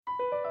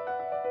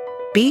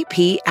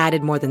BP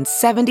added more than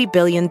 $70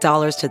 billion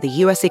to the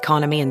U.S.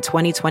 economy in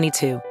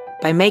 2022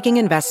 by making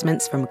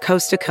investments from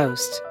coast to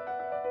coast.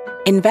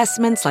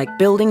 Investments like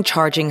building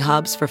charging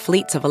hubs for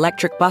fleets of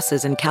electric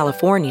buses in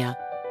California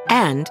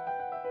and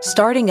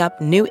starting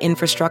up new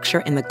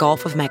infrastructure in the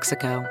Gulf of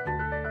Mexico.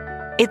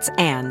 It's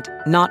and,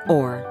 not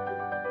or.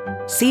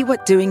 See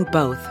what doing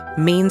both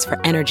means for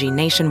energy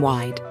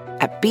nationwide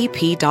at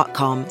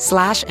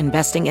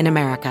bp.com/investing in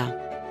America.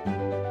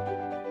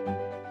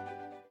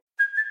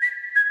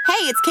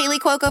 Hey, it's Kaylee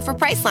Cuoco for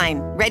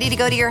Priceline. Ready to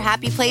go to your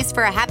happy place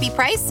for a happy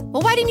price?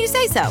 Well, why didn't you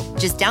say so?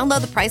 Just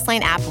download the Priceline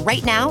app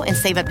right now and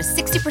save up to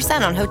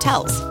 60% on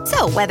hotels.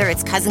 So whether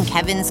it's Cousin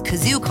Kevin's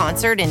Kazoo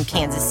Concert in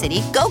Kansas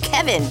City, go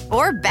Kevin,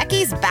 or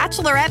Becky's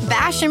Bachelorette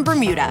Bash in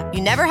Bermuda,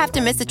 you never have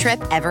to miss a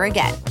trip ever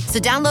again. So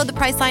download the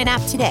Priceline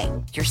app today.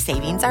 Your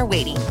savings are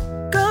waiting.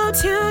 Go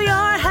to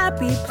your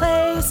happy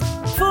place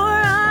for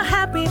a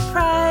happy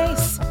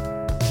price.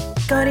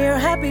 Go to your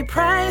happy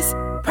price,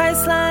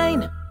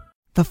 Priceline.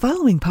 The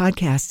following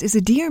podcast is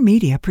a Dear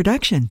Media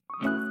production.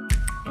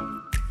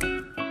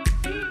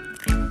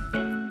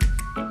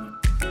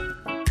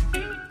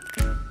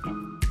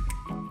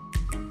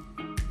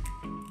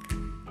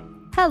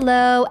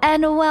 Hello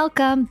and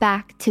welcome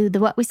back to the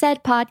What We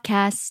Said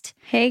podcast.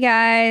 Hey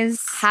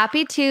guys.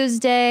 Happy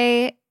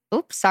Tuesday.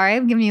 Oops, sorry,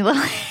 I'm giving you a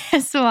little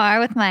ASMR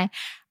with my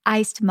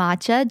iced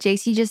matcha.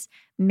 JC just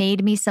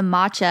made me some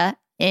matcha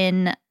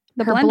in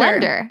her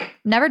blender.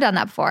 Never done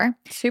that before.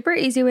 Super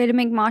easy way to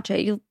make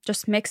matcha. You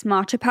just mix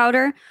matcha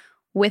powder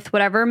with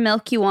whatever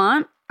milk you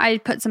want. I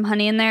put some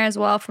honey in there as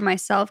well for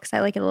myself because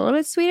I like it a little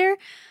bit sweeter.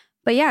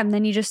 But yeah, and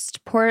then you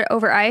just pour it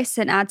over ice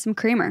and add some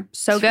creamer.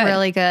 So It's good.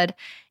 Really good.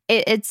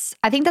 I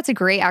think that's a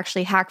great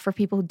actually hack for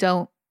people who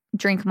don't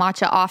drink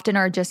matcha often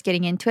or are just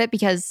getting into it,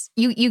 because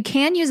you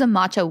can use a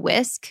matcha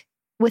whisk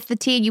with the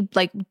tea. You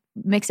like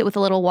mix it with a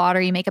little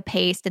water, you make a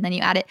paste, and then you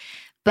add it.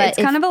 But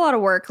it's kind of a lot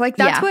of work. Like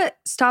that's Yeah. what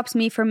stops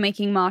me from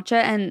making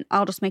matcha, and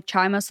I'll just make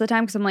chai most of the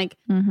time because I'm like,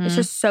 it's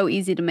just so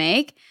easy to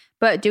make.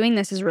 But doing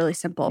this is really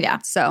simple. Yeah.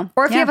 So,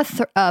 or if yeah. you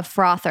have a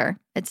frother,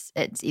 it's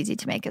easy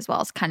to make as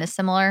well. It's kind of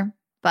similar,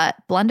 but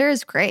blender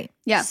is great.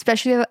 Yeah.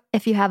 Especially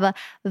if you have a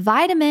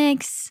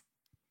Vitamix.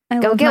 I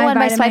Go love get my one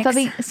by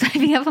Vitamix.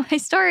 swiping up on my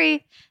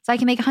story so I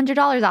can make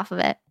 $100 off of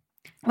it.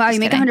 Wow, Just you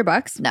make kidding.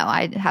 $100? No,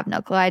 I have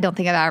no clue. I don't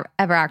think I've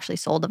ever actually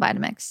sold a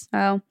Vitamix.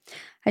 Oh,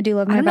 I do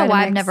love my I don't know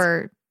why I've Vitamix.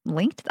 never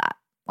linked that.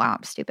 Wow,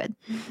 I'm stupid.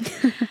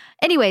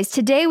 Anyways,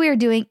 today we are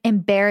doing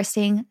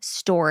embarrassing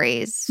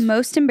stories.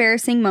 Most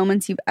embarrassing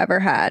moments you've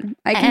ever had.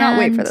 I cannot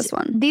wait for And this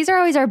one. These are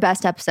always our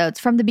best episodes.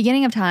 From the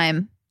beginning of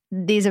time,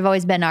 these have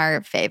always been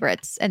our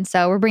favorites. And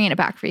so we're bringing it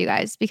back for you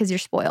guys because you're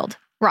spoiled.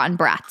 Rotten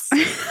brats.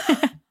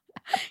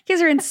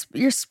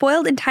 You're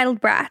spoiled,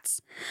 entitled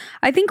brats.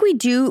 I think we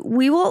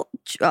will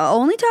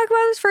only talk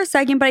about this for a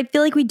second, but I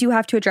feel like we do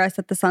have to address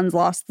that the Suns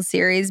lost the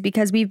series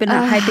because we've been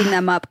hyping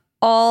them up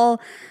well,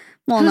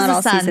 Who's not the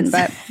all season, Suns?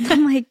 but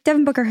I'm like,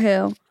 Devin Booker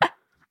who?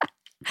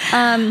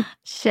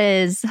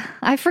 Shiz.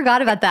 I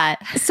forgot about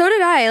that. So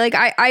did I. Like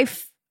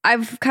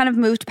I've kind of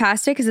moved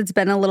past it because it's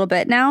been a little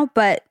bit now,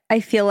 but I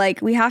feel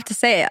like we have to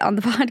say it on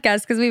the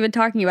podcast because we've been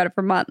talking about it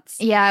for months.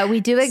 Yeah, we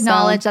do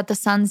acknowledge that the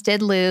Suns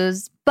did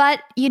lose.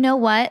 But you know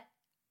what?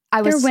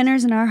 They're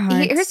winners in our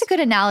hearts. Here's a good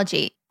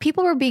analogy.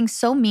 People were being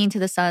so mean to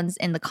the Suns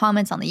in the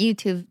comments on the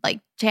YouTube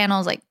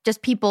channels,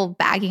 just people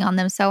bagging on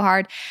them so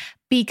hard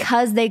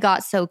because they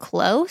got so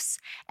close.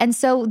 And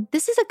so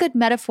this is a good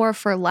metaphor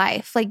for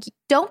life.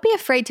 Don't be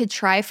afraid to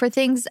try for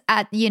things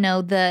at,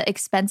 the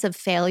expense of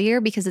failure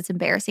because it's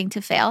embarrassing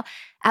to fail.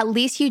 At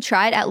least you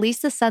tried. At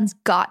least the Suns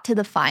got to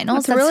the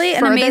finals. That's really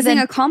an amazing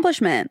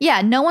accomplishment.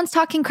 Yeah, no one's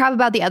talking crap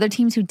about the other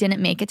teams who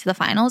didn't make it to the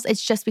finals.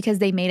 It's just because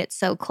they made it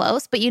so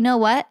close. But you know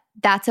what?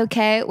 That's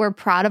okay. We're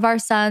proud of our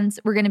Suns.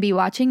 We're going to be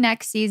watching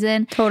next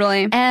season.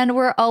 Totally. And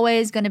we're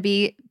always going to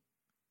be,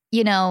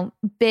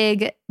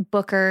 big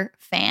Booker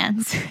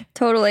fans.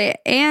 Totally.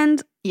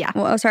 And yeah.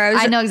 Well, sorry.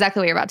 I know exactly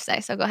what you're about to say,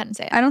 so go ahead and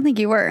say it. I don't think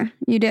you were.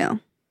 You do.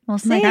 We'll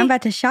see. I'm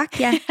about to shock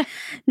you.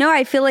 No,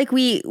 I feel like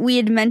we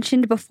had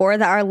mentioned before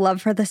that our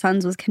love for the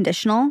Suns was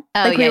conditional.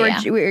 Oh, we were,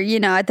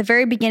 at the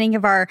very beginning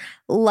of our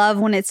love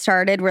when it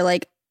started, we're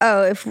like,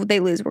 oh, if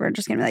they lose, we're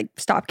just gonna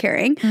stop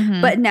caring.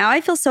 Mm-hmm. But now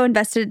I feel so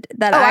invested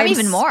that I'm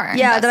even more.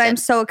 Yeah, invested. that I'm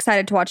so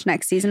excited to watch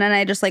next season, and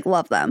I just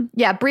love them.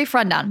 Yeah, brief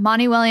rundown.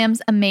 Monty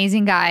Williams,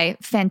 amazing guy,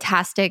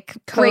 fantastic,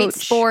 great Coach.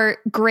 sport,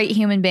 great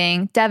human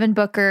being. Devin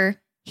Booker,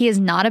 he is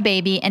not a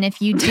baby. And if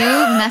you do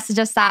message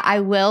us that, I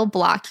will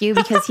block you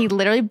because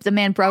the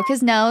man broke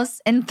his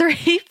nose in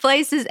 3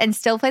 places and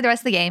still played the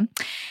rest of the game.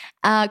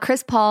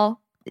 Chris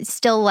Paul,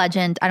 still a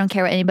legend. I don't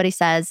care what anybody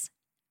says.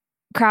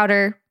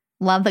 Crowder,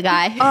 love the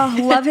guy. Oh,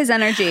 love his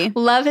energy.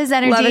 Love his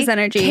energy. Love his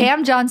energy.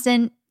 Cam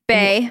Johnson.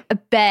 Bay.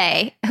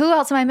 Who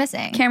else am I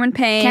missing? Cameron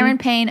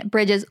Payne.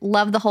 Bridges.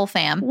 Love the whole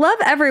fam. Love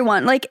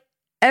everyone.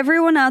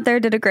 Everyone out there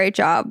did a great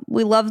job.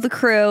 We love the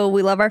crew.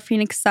 We love our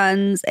Phoenix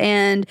Suns.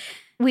 And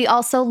we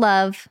also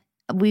love,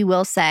 we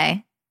will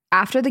say,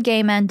 after the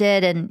game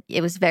ended and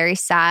it was very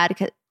sad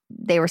because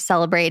they were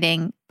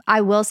celebrating,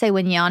 I will say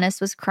when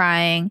Giannis was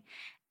crying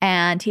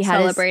and he had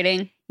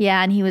Celebrating.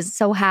 and he was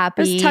so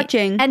happy. It was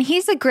touching. And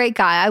he's a great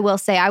guy. I will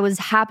say I was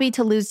happy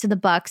to lose to the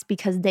Bucks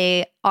because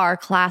they are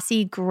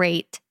classy,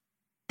 great.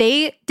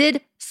 They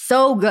did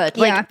so good.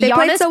 Yeah, they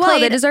played so well.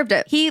 They deserved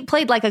it. He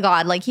played like a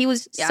god. Like he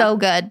was so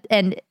good.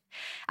 And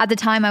at the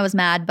time I was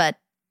mad, but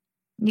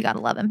you got to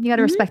love him. You got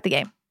to respect the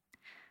game.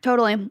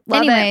 Totally.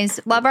 Love Anyways.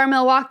 it. Love our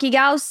Milwaukee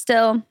gals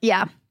still.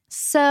 Yeah.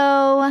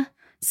 So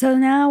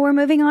now we're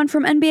moving on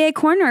from NBA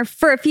Corner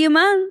for a few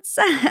months.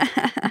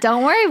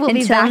 don't worry. We'll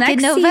be Until back in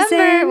next November.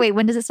 season. Wait,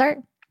 when does it start?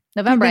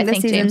 November, I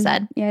think James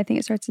said. Yeah, I think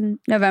it starts in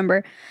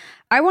November.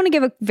 I want to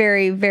give a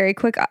very, very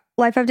quick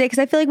life update because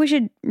I feel like we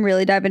should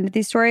really dive into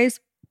these stories.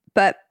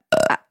 But,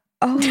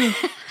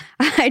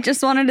 I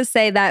just wanted to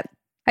say that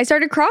I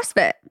started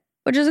CrossFit,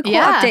 which is a cool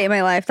update in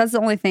my life. That's the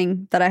only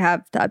thing that I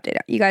have to update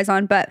you guys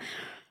on. But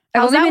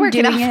I've How's only that been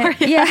working doing out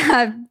for it. you?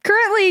 Yeah,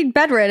 currently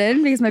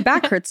bedridden because my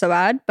back hurts so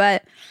bad.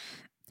 But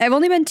I've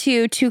only been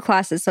to 2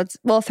 classes. So it's,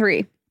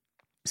 3.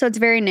 So it's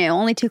very new.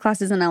 Only 2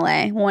 classes in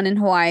LA, 1 in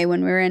Hawaii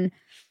when we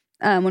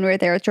were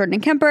there with Jordan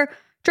and Kemper.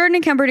 Jordan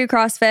and Kemper do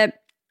CrossFit.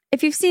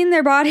 If you've seen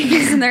their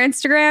bodies and their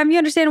Instagram, you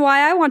understand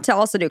why I want to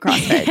also do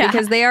CrossFit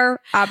because they are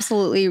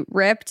absolutely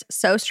ripped,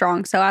 so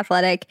strong, so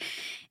athletic.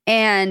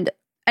 And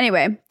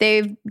anyway,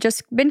 they've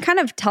just been kind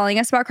of telling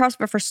us about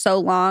CrossFit for so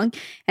long.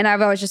 And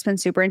I've always just been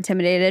super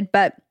intimidated.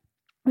 But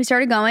we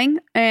started going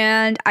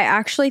and I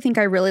actually think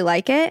I really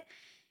like it.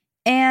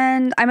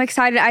 And I'm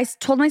excited. I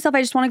told myself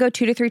I just want to go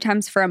 2 to 3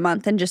 times for a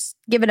month and just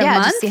give it a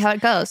month. Just see how it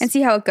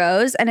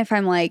goes. And if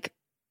I'm like,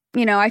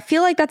 I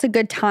feel like that's a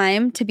good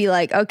time to be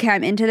like, okay,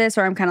 I'm into this,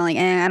 or I'm kind of like,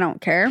 I don't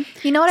care.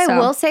 You know what I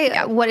will say?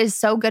 Yeah. What is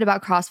so good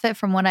about CrossFit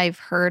from what I've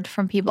heard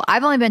from people,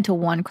 I've only been to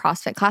 1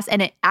 CrossFit class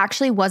and it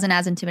actually wasn't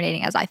as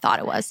intimidating as I thought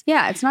it was.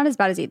 Yeah, it's not as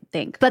bad as you'd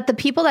think. But the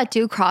people that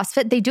do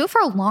CrossFit, they do it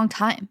for a long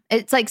time.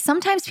 It's like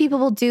sometimes people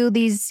will do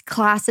these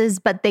classes,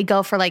 but they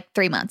go for like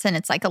 3 months and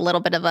it's like a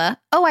little bit of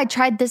I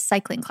tried this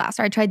cycling class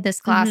or I tried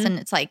this class and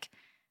it's like,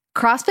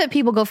 CrossFit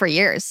people go for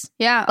years.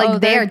 Yeah. Like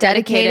they are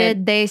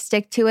dedicated. They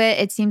stick to it.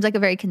 It seems like a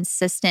very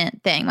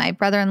consistent thing. My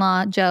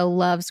brother-in-law, Joe,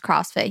 loves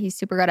CrossFit. He's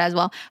super good as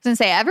well. I was going to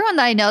say, everyone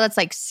that I know that's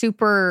like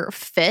super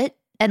fit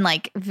and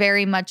like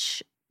very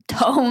much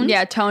toned.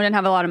 Yeah, toned and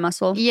have a lot of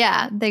muscle.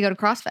 Yeah, they go to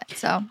CrossFit.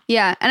 So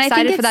yeah. And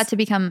excited I think for that to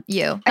become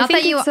you. Not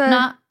that you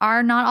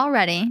are not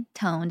already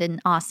toned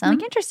and awesome.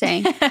 Like,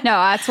 interesting. No,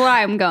 that's where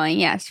I'm going.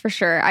 Yes, for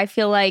sure. I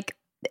feel like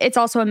it's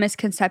also a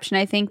misconception.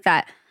 I think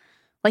that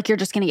like you're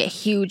just going to get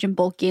huge and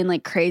bulky and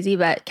like crazy.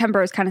 But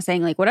Kemper was kind of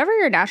saying like whatever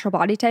your natural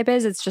body type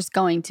is, it's just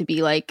going to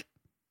be like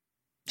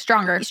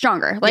stronger.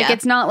 Like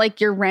it's not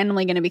like you're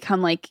randomly going to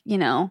become like,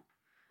 a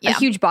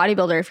huge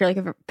bodybuilder if you're like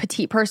a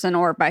petite person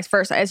or vice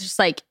versa. It's just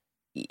like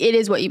it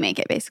is what you make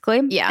it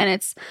basically. Yeah. And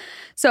it's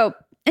so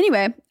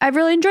anyway, I've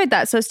really enjoyed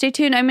that. So stay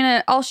tuned.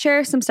 I'll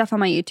share some stuff on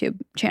my YouTube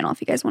channel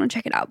if you guys want to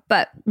check it out.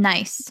 But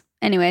nice.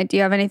 Anyway, do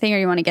you have anything or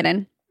you want to get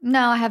in?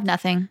 No, I have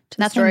nothing.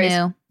 Nothing stories.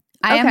 new.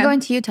 I am going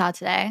to Utah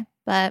today.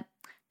 But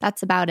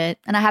that's about it.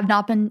 And I have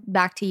not been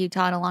back to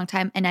Utah in a long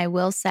time. And I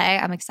will say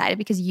I'm excited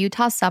because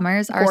Utah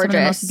summers are some of the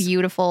most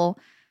beautiful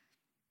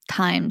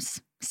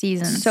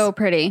seasons. So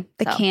pretty.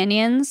 The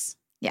canyons.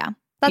 Yeah.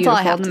 That's all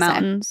I have to say. The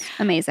mountains.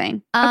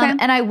 Amazing. Okay.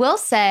 And I will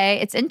say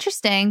it's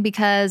interesting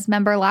because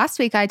remember last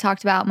week I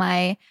talked about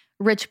my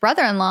rich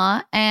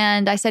brother-in-law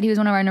and I said he was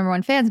one of our number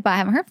 1 fans, but I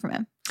haven't heard from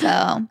him.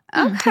 So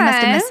he must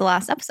have missed the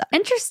last episode.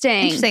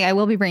 Interesting. I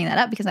will be bringing that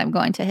up because I'm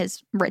going to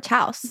his rich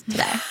house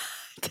today.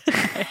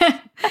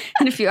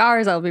 In a few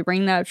hours, I'll be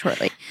bringing that up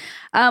shortly.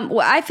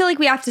 Well, I feel like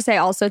we have to say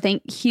also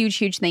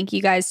huge thank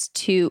you guys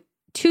to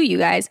you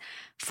guys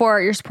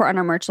for your support on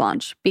our merch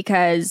launch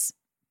because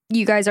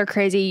you guys are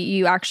crazy.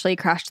 You actually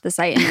crashed the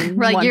site in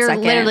like 1 you're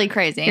second. Literally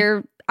crazy.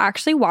 You're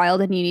actually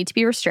wild and you need to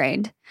be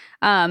restrained.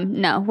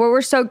 No,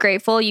 we're so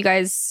grateful. You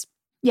guys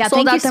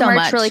sold out the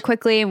merch really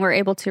quickly and we're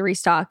able to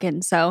restock.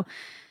 And so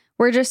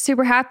we're just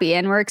super happy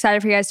and we're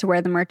excited for you guys to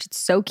wear the merch. It's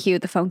so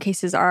cute. The phone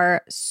cases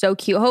are so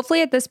cute.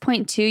 Hopefully at this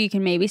point too, you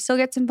can maybe still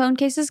get some phone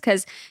cases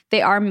because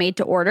they are made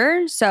to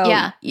order.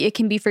 So it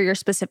can be for your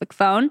specific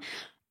phone.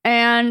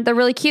 And they're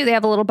really cute. They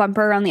have a little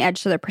bumper around the edge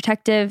so they're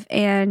protective.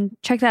 And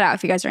check that out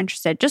if you guys are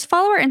interested. Just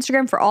follow our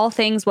Instagram for all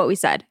things what we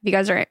said if you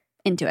guys are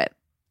into it.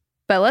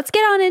 But let's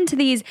get on into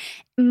these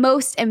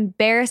most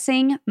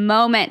embarrassing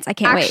moments. I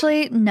can't wait.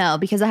 Actually, no,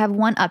 because I have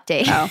one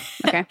update. Oh,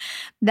 okay.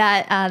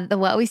 That the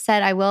What We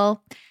Said, I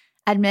will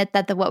admit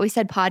that the What We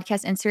Said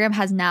podcast Instagram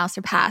has now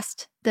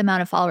surpassed the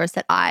amount of followers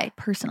that I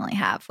personally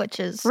have, which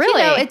is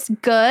really, it's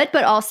good,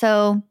 but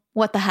also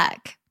what the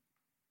heck?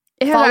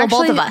 It has Follow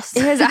actually, both of us.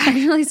 It has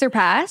actually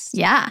surpassed.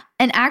 Yeah.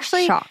 And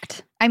actually,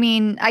 shocked. I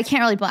mean, I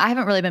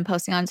haven't really been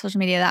posting on social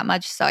media that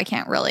much, so I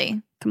can't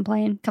really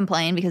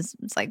complain because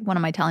it's like, what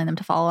am I telling them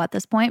to follow at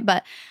this point?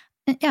 But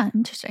yeah,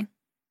 interesting.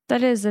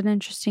 That is an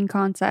interesting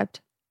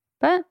concept,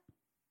 but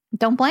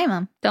don't blame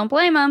them. Don't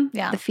blame them.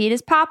 Yeah. The feed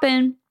is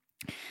popping.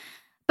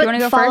 But you want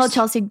to go follow first?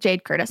 Chelsea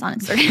Jade Curtis on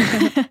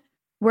Instagram.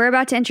 We're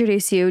about to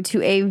introduce you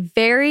to a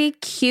very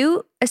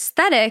cute,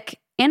 aesthetic,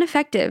 and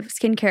effective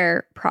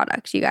skincare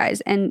product, you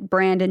guys, and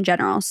brand in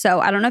general. So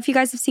I don't know if you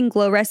guys have seen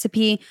Glow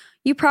Recipe.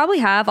 You probably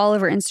have all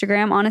over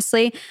Instagram,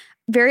 honestly.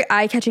 Very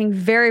eye-catching,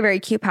 very, very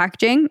cute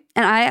packaging,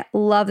 and I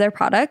love their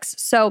products.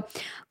 So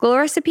Glow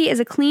Recipe is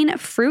a clean,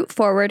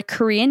 fruit-forward,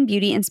 Korean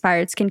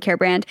beauty-inspired skincare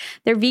brand.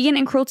 Their vegan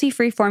and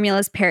cruelty-free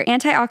formulas pair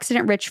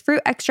antioxidant-rich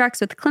fruit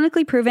extracts with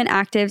clinically proven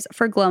actives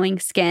for glowing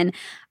skin.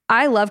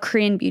 I love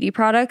Korean beauty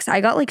products. I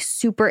got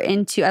super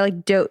into, I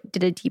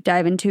did a deep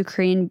dive into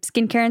Korean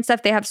skincare and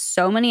stuff. They have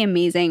so many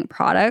amazing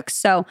products.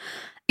 So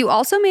you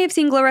also may have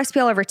seen Glow Recipe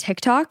all over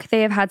TikTok.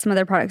 They have had some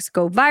other products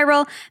go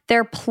viral.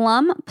 Their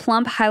Plump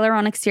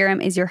Hyaluronic Serum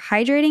is your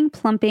hydrating,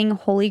 plumping,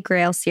 holy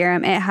grail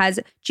serum. It has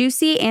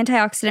juicy,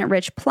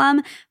 antioxidant-rich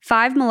plum,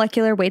 5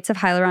 molecular weights of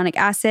hyaluronic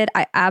acid.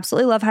 I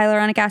absolutely love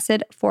hyaluronic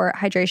acid for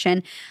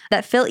hydration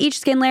that fill each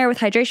skin layer with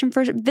hydration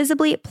for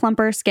visibly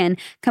plumper skin.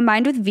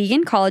 Combined with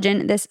vegan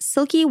collagen, this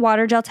silky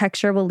water gel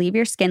texture will leave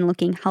your skin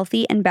looking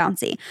healthy and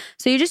bouncy.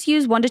 So you just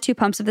use 1 to 2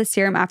 pumps of the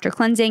serum after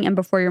cleansing and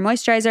before your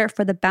moisturizer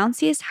for the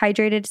bounciest,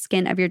 hydrated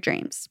skin of your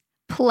dreams.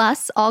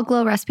 Plus, all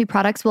Glow Recipe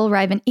products will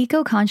arrive in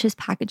eco-conscious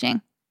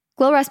packaging.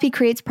 Glow Recipe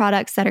creates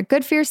products that are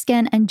good for your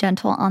skin and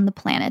gentle on the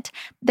planet.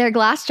 Their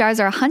glass jars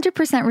are 100%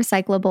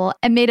 recyclable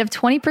and made of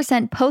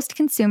 20%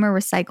 post-consumer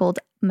recycled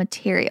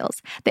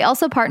materials. They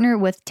also partner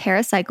with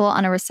TerraCycle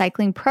on a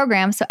recycling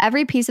program, so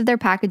every piece of their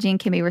packaging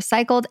can be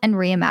recycled and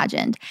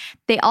reimagined.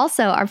 They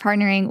also are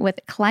partnering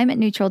with Climate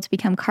Neutral to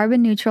become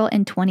carbon neutral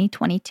in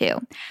 2022.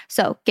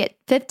 So get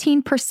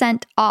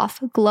 15%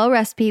 off Glow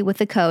Recipe with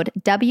the code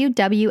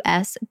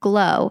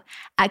WWSGLOW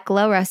at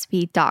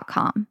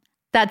glowrecipe.com.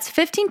 That's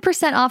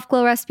 15% off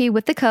Glow Recipe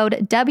with the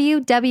code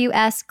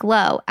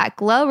WWSGLOW at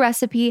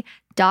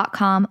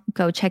glowrecipe.com.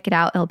 Go check it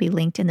out. It'll be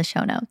linked in the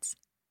show notes.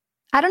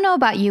 I don't know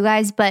about you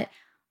guys, but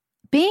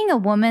being a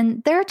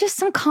woman, there are just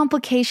some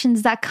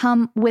complications that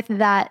come with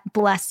that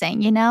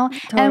blessing, you know?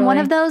 Totally. And one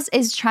of those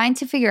is trying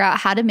to figure out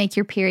how to make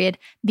your period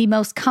the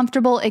most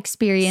comfortable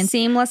experience.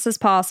 Seamless as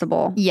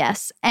possible.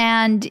 Yes.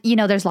 And,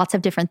 there's lots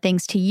of different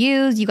things to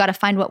use. You got to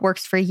find what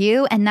works for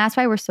you. And that's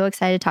why we're so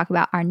excited to talk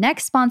about our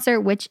next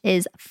sponsor, which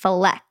is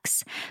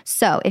Flex.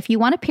 So if you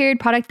want a period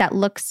product that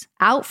looks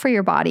out for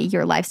your body,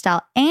 your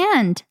lifestyle,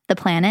 and the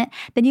planet,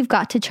 then you've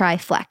got to try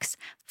Flex.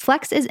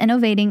 Flex is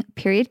innovating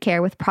period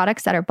care with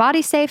products that are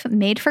body safe,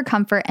 made for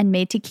comfort, and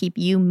made to keep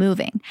you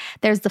moving.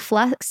 There's the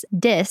Flex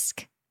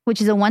Disc, which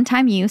is a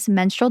one-time use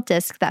menstrual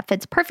disc that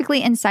fits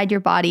perfectly inside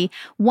your body.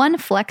 One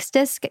Flex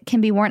Disc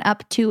can be worn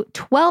up to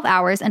 12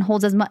 hours and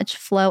holds as much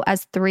flow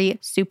as 3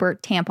 super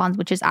tampons,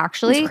 which is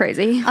actually That's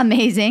crazy.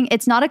 Amazing.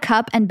 It's not a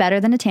cup and better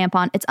than a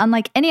tampon. It's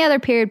unlike any other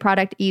period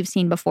product you've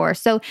seen before.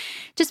 So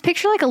just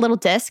picture like a little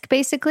disc,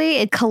 basically.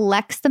 It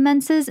collects the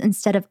menses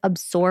instead of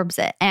absorbs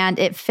it, and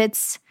it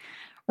fits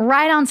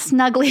right on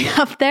snugly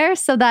up there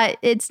so that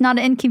it's not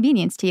an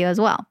inconvenience to you as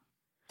well.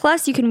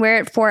 Plus, you can wear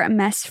it for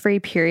mess-free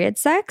period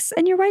sex,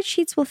 and your white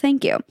sheets will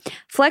thank you.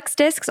 Flex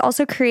discs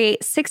also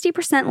create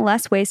 60%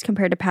 less waste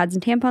compared to pads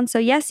and tampons, so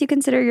yes, you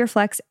consider your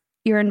Flex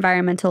your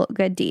environmental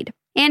good deed.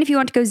 And if you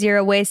want to go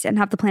zero waste and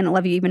have the planet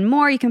love you even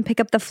more, you can pick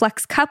up the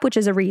Flex Cup, which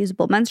is a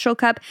reusable menstrual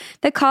cup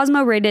that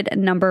Cosmo rated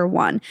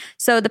 #1.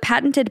 So the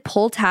patented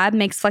pull tab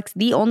makes Flex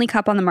the only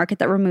cup on the market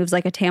that removes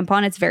like a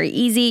tampon. It's very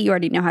easy. You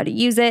already know how to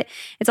use it.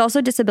 It's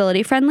also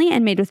disability friendly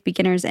and made with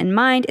beginners in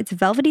mind. It's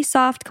velvety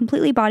soft,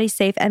 completely body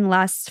safe, and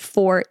lasts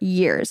 4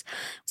 years.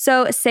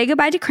 So say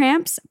goodbye to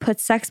cramps,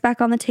 put sex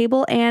back on the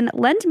table, and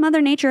lend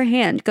Mother Nature a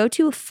hand. Go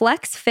to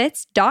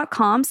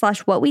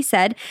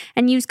flexfits.com/whatwesaid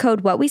and use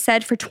code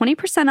whatwesaid for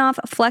 20% off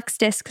Flex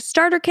Disc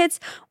starter kits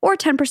or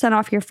 10%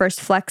 off your first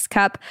Flex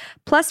cup,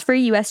 plus free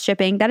US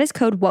shipping. That is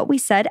code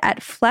whatwesaid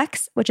at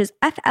Flex, which is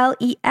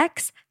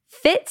FLEX,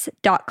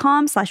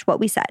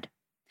 fits.com/whatwesaid.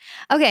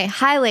 Okay,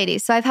 hi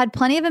ladies. So I've had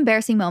plenty of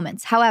embarrassing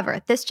moments.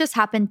 However, this just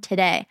happened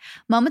today,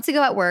 moments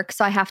ago at work,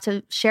 so I have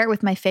to share it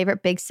with my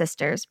favorite big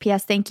sisters.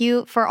 P.S. Thank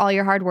you for all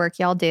your hard work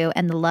y'all do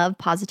and the love,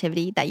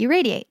 positivity that you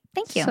radiate.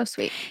 Thank you. So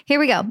sweet.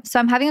 Here we go. So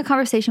I'm having a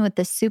conversation with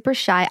this super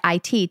shy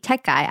IT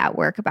tech guy at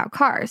work about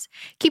cars.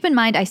 Keep in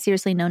mind, I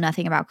seriously know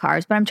nothing about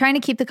cars, but I'm trying to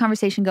keep the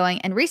conversation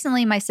going. And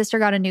recently my sister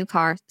got a new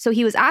car, so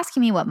he was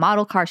asking me what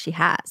model car she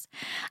has.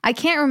 I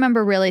can't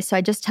remember really, so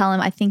I just tell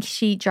him I think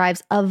she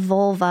drives a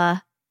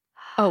Volvo.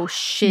 Oh,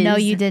 shit. No,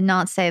 you did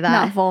not say that.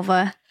 Not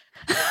vulva.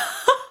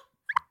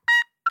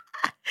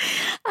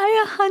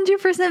 I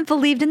 100%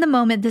 believed in the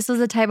moment this was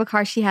the type of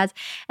car she has.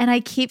 And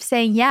I keep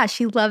saying, yeah,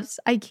 she loves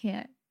her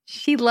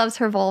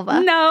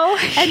Volvo. No.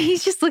 And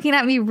he's just looking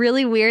at me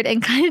really weird and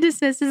kind of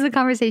dismisses the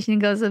conversation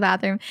and goes to the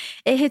bathroom.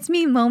 It hits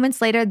me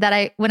moments later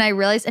that when I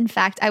realized, in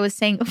fact, I was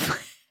saying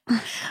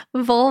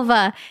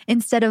Volva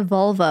instead of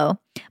Volvo.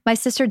 My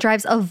sister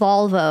drives a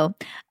Volvo.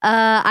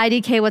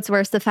 IDK, what's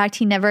worse, the fact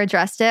he never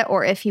addressed it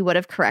or if he would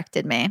have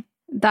corrected me.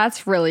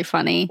 That's really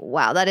funny.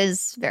 Wow, that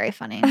is very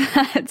funny.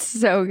 That's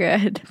so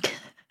good.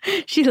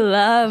 She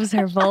loves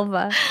her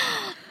vulva.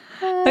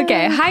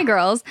 Okay, hi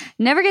girls.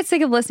 Never get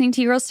sick of listening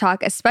to you girls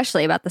talk,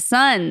 especially about the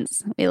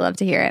Suns. We love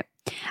to hear it.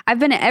 I've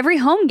been at every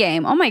home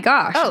game. Oh my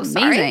gosh, Oh, amazing.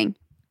 Sorry.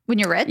 When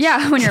you're rich?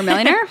 Yeah, when you're a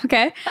millionaire.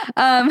 Okay.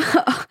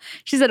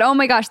 She said, oh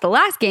my gosh, the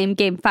last game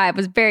 5,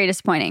 was very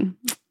disappointing.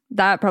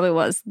 That probably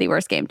was the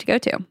worst game to go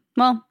to.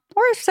 Well,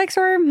 or 6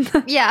 or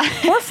Yeah.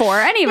 or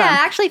 4, any of them. Yeah,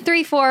 actually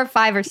 3, 4,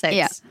 5, or 6.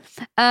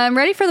 Yeah.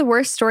 Ready for the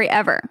worst story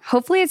ever.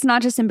 Hopefully it's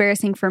not just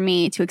embarrassing for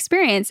me to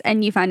experience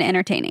and you find it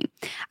entertaining.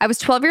 I was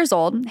 12 years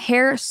old,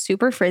 hair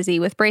super frizzy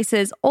with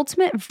braces,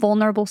 ultimate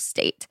vulnerable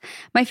state.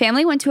 My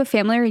family went to a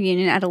family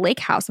reunion at a lake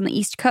house on the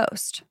East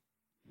Coast.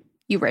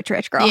 You rich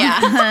girl.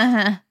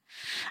 Yeah.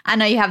 I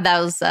know you have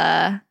those.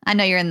 I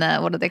know you're in the,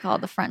 what do they call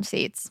it? The front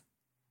seats.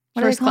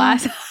 What are they First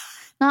class. called?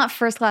 Not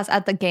first class,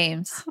 at the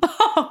games.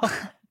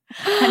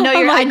 I know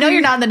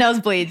you're not in the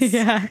nosebleeds.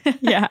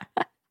 Yeah.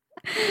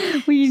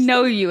 We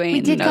know you ain't.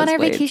 We did go on our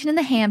nosebleed. vacation in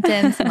the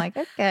Hamptons. I'm like,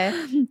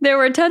 okay. There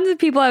were tons of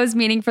people I was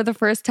meeting for the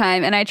first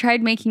time, and I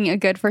tried making a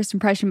good first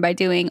impression by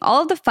doing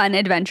all of the fun,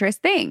 adventurous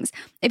things.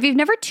 If you've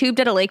never tubed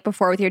at a lake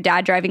before with your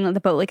dad driving the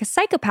boat like a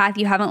psychopath,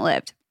 you haven't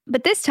lived.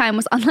 But this time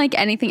was unlike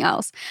anything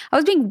else. I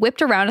was being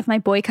whipped around with my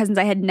boy cousins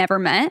I had never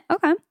met.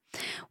 Okay.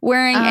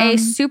 Wearing a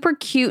super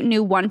cute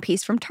new one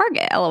piece from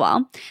Target,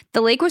 LOL.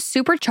 The lake was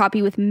super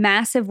choppy with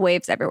massive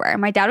waves everywhere.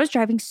 My dad was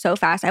driving so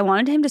fast, I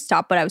wanted him to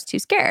stop, but I was too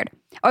scared.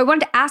 I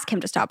wanted to ask him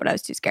to stop, but I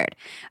was too scared.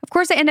 Of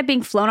course, I ended up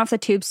being flown off the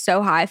tube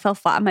so high, I fell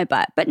flat on my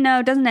butt. But no,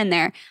 it doesn't end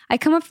there. I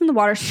come up from the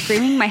water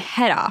screaming my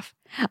head off.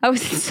 I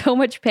was in so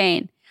much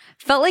pain.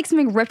 Felt like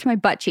something ripped my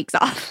butt cheeks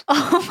off.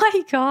 Oh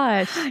my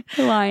gosh.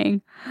 You're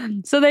lying.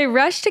 So they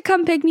rushed to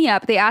come pick me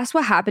up. They asked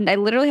what happened. I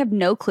literally have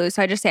no clue.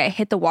 So I just say I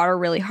hit the water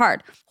really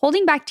hard,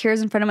 holding back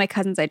tears in front of my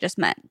cousins I just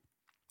met.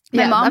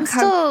 My mom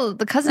still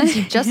the cousins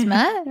you just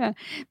met. Yeah.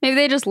 Maybe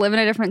they just live in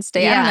a different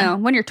state. I Yeah. don't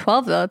know. When you're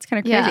 12 though, it's kind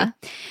of crazy.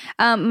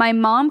 Yeah. My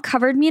mom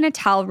covered me in a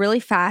towel really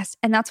fast.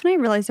 And that's when I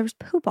realized there was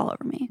poop all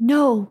over me.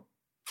 No.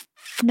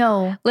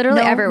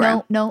 Literally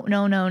everywhere. No.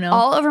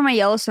 All over my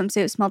yellow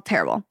swimsuit. It smelled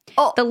terrible.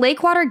 Oh. The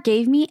lake water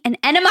gave me an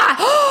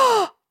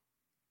enema.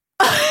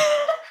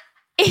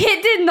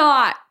 It did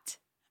not.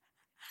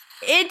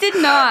 It did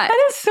not.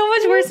 That is so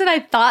much worse than I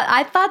thought.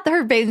 I thought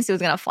her bathing suit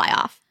was going to fly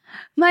off.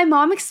 My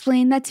mom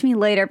explained that to me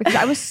later because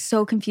I was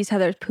so confused how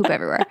there's poop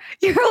everywhere.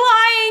 You're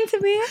lying to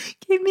me.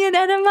 Give me an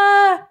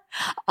enema.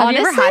 Have you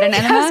ever had an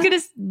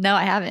enema? No,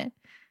 I haven't.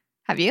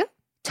 Have you?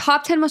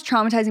 Top 10 most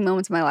traumatizing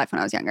moments of my life when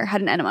I was younger.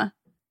 Had an enema.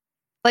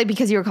 Like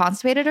because you were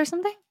constipated or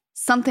something?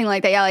 Something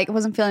like that. Yeah, like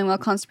wasn't feeling well,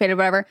 constipated,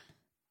 whatever.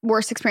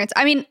 Worst experience.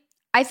 I mean,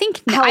 I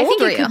think How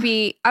old were it you? could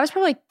be, I was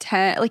probably like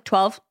 10, like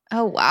 12.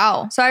 Oh,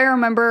 wow. So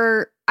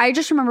I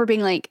just remember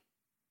being like,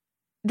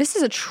 this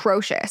is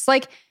atrocious.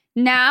 Like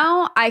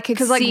now I could see.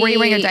 Because like, were you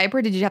wearing a diaper?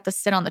 Or did you have to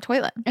sit on the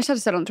toilet? I just had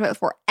to sit on the toilet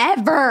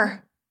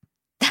forever.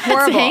 That's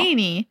Horrible.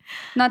 zany.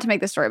 Not to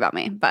make this story about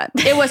me, but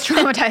it was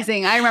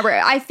traumatizing. I remember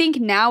it. I think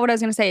now what I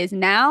was going to say is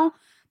now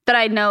that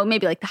I know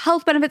maybe like the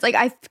health benefits, like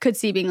I could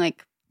see being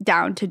like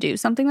down to do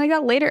something like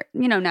that later,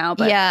 now.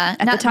 But Yeah.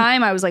 at the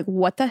time I was like,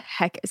 what the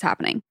heck is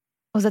happening?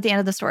 Was that the end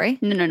of the story?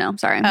 No.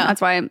 Sorry.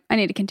 That's why I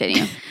need to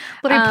continue.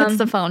 Literally puts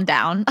the phone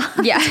down.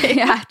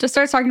 Yeah. Just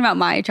starts talking about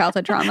my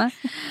childhood trauma.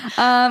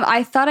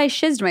 I thought I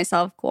shizzed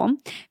myself, cool,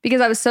 because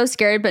I was so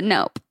scared, but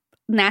nope.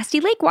 Nasty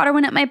lake water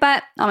went up my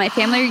butt on my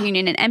family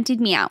reunion and emptied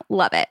me out.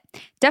 Love it.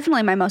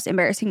 Definitely my most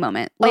embarrassing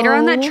moment. Later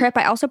on that trip,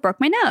 I also broke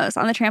my nose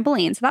on the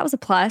trampoline, so that was a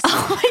plus.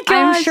 Oh my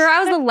gosh. I'm sure I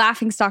was the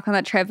laughing stock on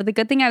that trip, but the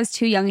good thing I was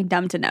too young and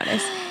dumb to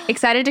notice.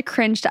 Excited to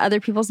cringe to other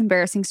people's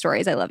embarrassing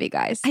stories. I love you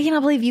guys. I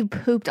cannot believe you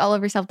pooped all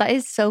over yourself. That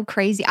is so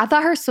crazy. I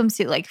thought her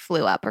swimsuit like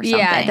flew up or something.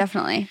 Yeah,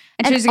 definitely.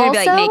 And And she was going to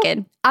be like also,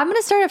 naked. I'm going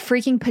to start a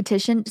freaking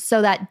petition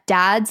so that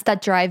dads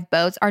that drive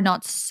boats are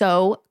not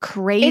so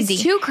crazy.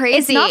 It's too crazy.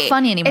 It's not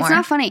funny anymore. It's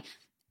not funny.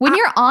 When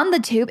you're on the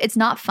tube, it's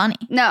not funny.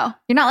 No.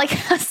 You're not like,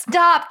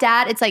 stop,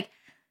 dad. It's like,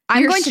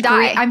 I'm going to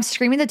die. I'm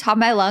screaming at the top of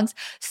my lungs,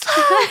 slow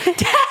down.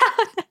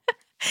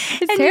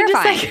 It's and terrifying. you're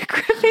just like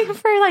gripping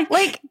for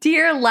like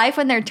dear life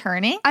when they're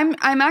turning. I'm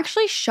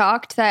actually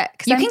shocked that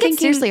because You I'm can thinking,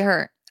 get seriously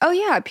hurt. Oh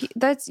yeah,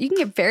 you can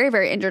get very,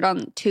 very injured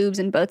on tubes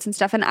and boats and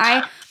stuff. And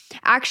I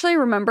actually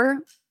remember.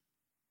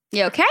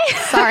 You okay?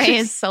 Sorry,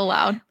 it's so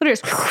loud.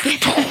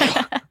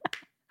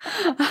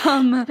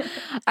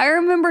 I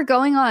remember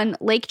going on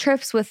lake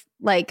trips with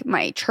like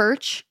my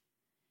church.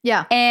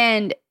 Yeah.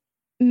 And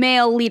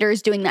male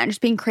leaders doing that and just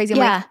being crazy. I'm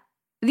like,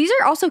 these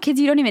are also kids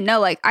you don't even know.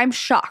 Like, I'm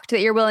shocked that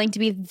you're willing to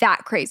be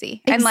that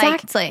crazy. And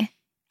Exactly. like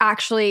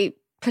actually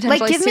potentially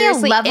Like, give me a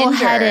seriously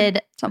level-headed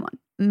injure someone.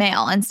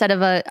 male instead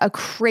of a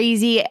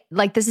crazy,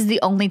 like this is the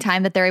only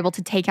time that they're able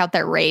to take out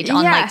their rage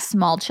on Yeah. like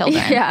small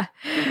children. Yeah.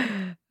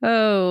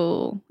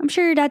 Oh, I'm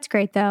sure your dad's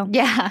great though.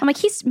 Yeah. I'm like,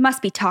 he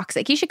must be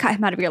toxic. You should cut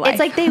him out of your life. It's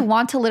like they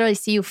want to literally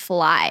see you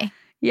fly,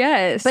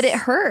 yes, but it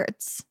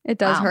hurts. It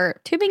does Wow.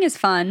 hurt. Tubing is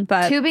fun,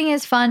 but Tubing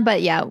is fun,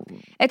 but yeah.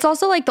 it's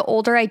also like the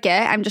older I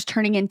get, I'm just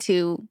turning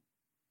into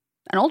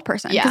an old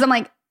person. Yeah. Because I'm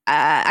like,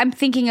 I'm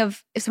thinking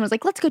of if someone's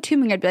like, let's go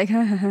tubing, I'd be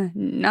like,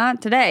 not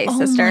today,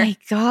 sister. Oh my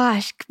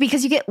gosh.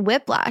 Because you get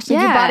whiplash. Like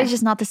your Yeah. body's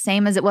just not the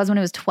same as it was when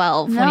it was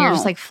 12 when you're No.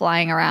 just like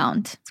flying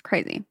around. It's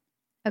crazy.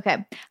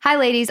 Okay. Hi,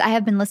 ladies. I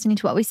have been listening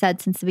to what we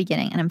said since the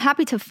beginning, and I'm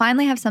happy to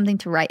finally have something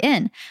to write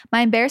in. My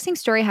embarrassing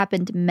story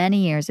happened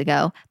many years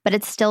ago, but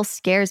it still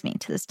scares me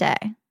to this day.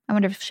 I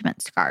wonder if she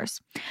meant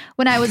scars.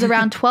 When I was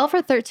around 12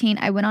 or 13,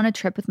 I went on a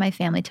trip with my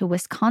family to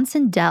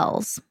Wisconsin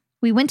Dells.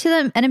 We went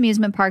to an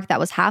amusement park that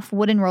was half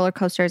wooden roller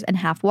coasters and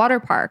half water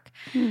park.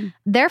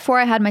 Therefore,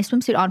 I had my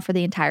swimsuit on for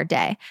the entire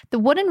day. The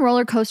wooden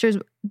roller coasters,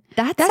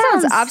 that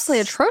sounds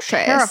absolutely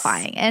atrocious.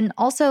 Terrifying. And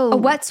also a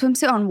wet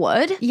swimsuit on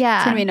wood? Yeah.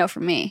 It's going to be a no for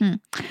me.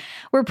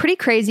 We're pretty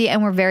crazy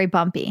and we're very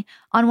bumpy.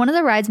 On one of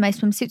the rides, my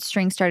swimsuit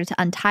string started to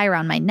untie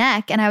around my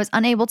neck and I was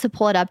unable to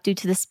pull it up due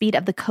to the speed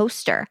of the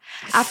coaster.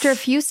 After a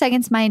few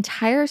seconds, my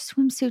entire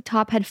swimsuit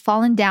top had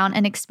fallen down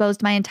and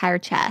exposed my entire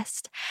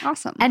chest.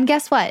 Awesome. And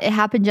guess what? It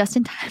happened just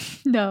in time.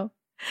 No.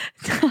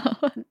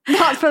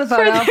 Not for the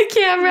photo. For the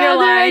camera. You're on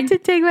the right lying. to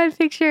take my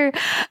picture.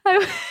 I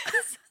was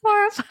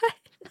horrified.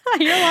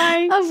 You're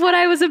lying. Of what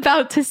I was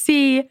about to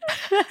see.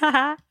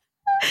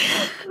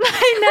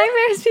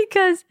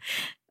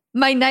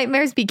 My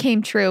nightmares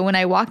became true when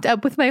I walked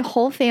up with my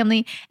whole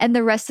family and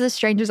the rest of the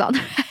strangers on the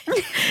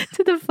ride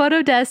to the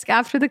photo desk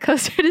after the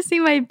coaster to see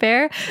my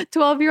bare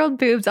 12-year-old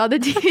boobs on the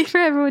TV for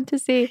everyone to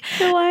see.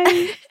 You're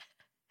lying.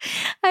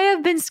 I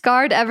have been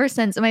scarred ever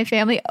since. My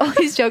family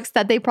always jokes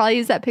that they probably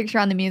use that picture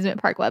on the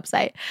amusement park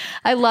website.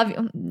 I love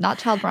you. Not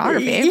child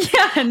pornography.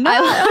 Yeah, no. I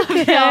love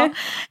Okay. y'all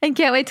and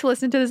can't wait to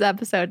listen to this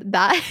episode.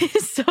 That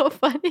is so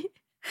funny.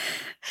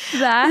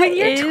 That When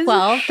you're is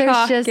 12,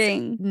 there's just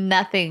shocking.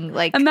 nothing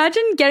like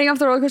Imagine getting off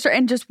the roller coaster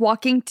and just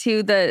walking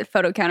to the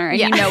photo counter and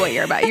Yeah. you know what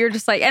you're about. You're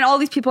just like, and all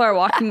these people are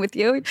walking with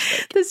you.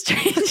 Just like, the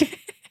strangers.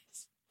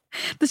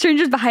 the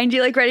strangers behind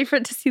you, like ready for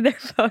it to see their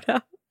photo.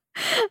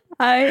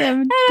 I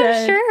am And dead.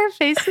 I'm sure her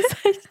face is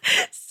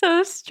like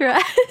so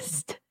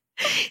stressed.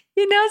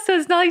 You know, so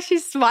it's not like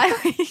she's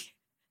smiling.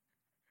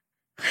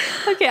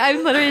 Okay,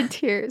 I'm literally in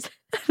tears.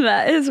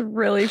 That is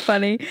really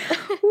funny.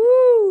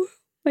 Woo,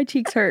 my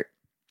cheeks hurt.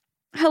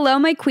 Hello,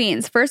 my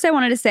queens. First, I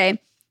wanted to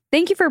say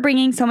thank you for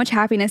bringing so much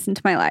happiness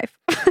into my life.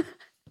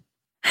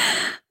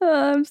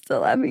 I'm still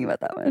laughing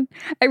about that one.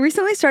 I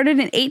recently started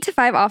an 8 to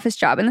 5 office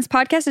job, and this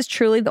podcast is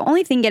truly the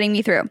only thing getting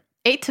me through.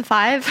 8 to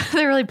 5.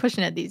 They're really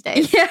pushing it these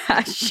days. Yeah,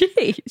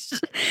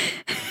 sheesh.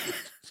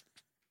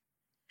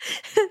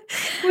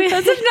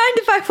 That's if 9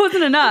 to 5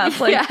 wasn't enough.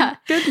 Like, Yeah.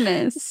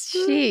 goodness.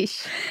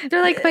 Sheesh.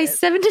 They're like my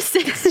 7 to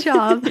 6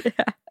 job. Yeah.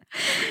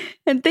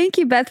 And thank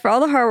you, Beth, for all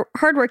the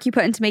hard work you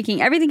put into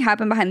making everything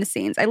happen behind the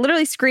scenes. I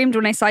literally screamed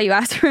when I saw you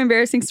ask for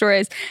embarrassing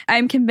stories. I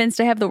am convinced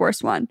I have the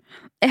worst one.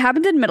 It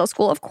happened in middle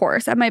school, of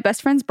course, at my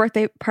best friend's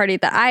birthday party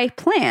that I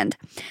planned.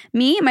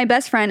 Me, my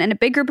best friend, and a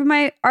big group of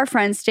our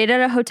friends stayed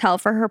at a hotel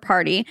for her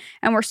party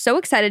and were so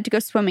excited to go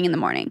swimming in the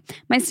morning.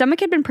 My stomach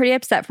had been pretty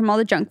upset from all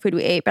the junk food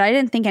we ate, but I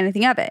didn't think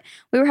anything of it.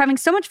 We were having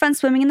so much fun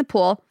swimming in the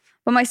pool,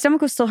 but my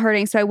stomach was still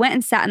hurting, so I went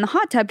and sat in the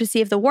hot tub to see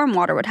if the warm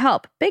water would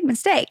help. Big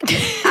mistake.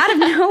 Out of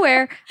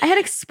nowhere, I had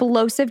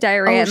explosive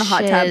diarrhea in the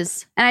hot tub,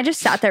 shiz. and I just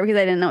sat there because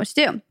I didn't know what to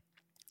do.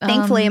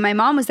 Thankfully, my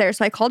mom was there,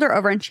 so I called her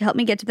over and she helped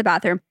me get to the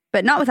bathroom,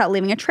 but not without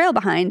leaving a trail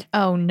behind,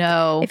 Oh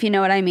no. if you know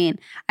what I mean.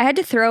 I had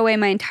to throw away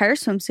my entire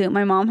swimsuit.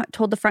 My mom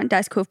told the front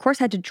desk, who of course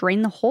had to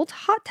drain the whole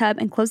hot tub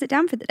and close it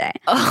down for the day.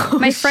 Oh,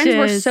 My friends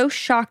were shiz. so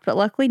shocked, but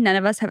luckily none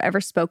of us have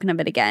ever spoken of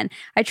it again.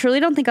 I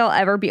truly don't think I'll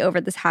ever be over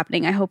this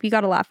happening. I hope you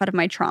got a laugh out of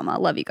my trauma.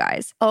 Love you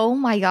guys. Oh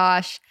my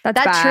gosh. That's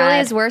that bad. truly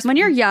is worse. When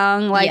you're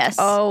young, like, Yes.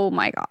 oh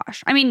my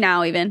gosh. I mean,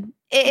 now even.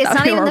 It's That would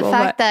not be even the horrible,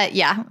 fact but- that,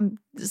 yeah,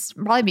 it's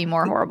probably be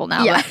more horrible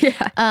now. Yeah, But,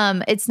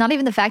 yeah. it's not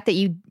even the fact that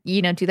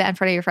you know, do that in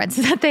front of your friends,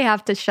 it's that they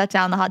have to shut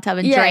down the hot tub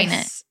and drain it.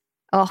 Yes.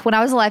 Oh, when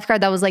I was a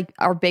lifeguard, that was like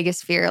our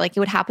biggest fear. Like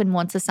it would happen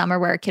once a summer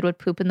where a kid would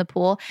poop in the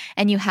pool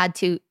and you had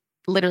to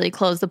literally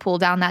close the pool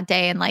down that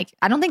day. And like,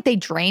 I don't think they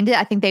drained it.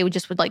 I think they would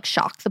like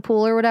shock the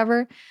pool or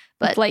whatever.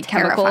 But like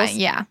terrifying. chemicals?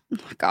 Yeah. Oh,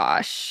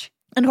 gosh.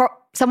 And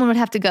someone would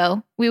have to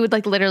go. We would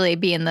like literally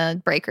be in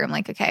the break room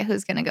like, okay,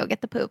 who's going to go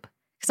get the poop?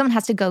 Someone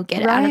has to go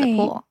get it out of the Right.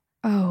 pool.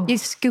 Oh, You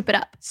scoop it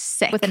up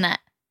sick. with a net.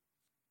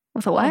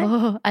 With a what?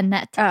 Oh, a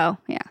net. Oh,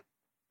 yeah.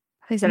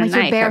 I said Like a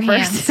your knife bare at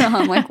first. hands.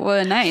 I'm like, what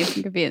a knife?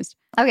 I'm confused.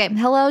 Okay.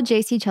 Hello,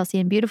 JC, Chelsea,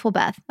 and beautiful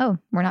Beth. Oh,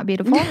 we're not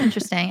beautiful?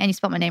 Interesting. And you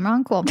spelled my name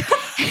wrong? Cool.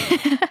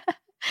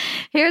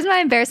 Here's my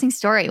embarrassing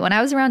story. When I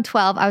was around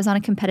 12, I was on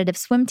a competitive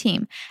swim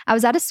team. I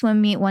was at a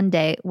swim meet one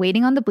day,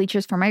 waiting on the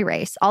bleachers for my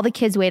race. All the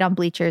kids wait on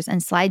bleachers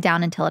and slide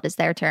down until it is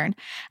their turn.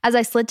 As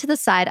I slid to the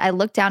side, I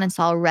looked down and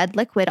saw a red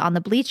liquid on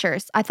the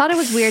bleachers. I thought it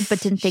was weird,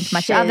 but didn't think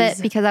much of it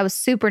Shiz. because I was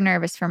super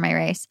nervous for my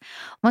race.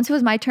 Once it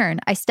was my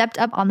turn, I stepped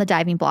up on the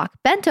diving block,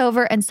 bent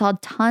over, and saw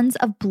tons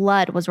of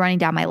blood was running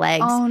down my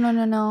legs. Oh,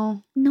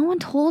 no. No one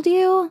told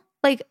you?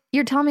 Like,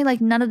 you're telling me, like,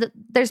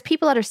 there's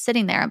people that are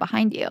sitting there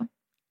behind you.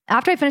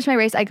 After I finished my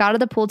race, I got out of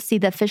the pool to see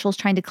the officials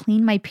trying to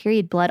clean my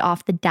period blood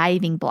off the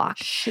diving block.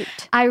 Shoot.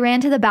 I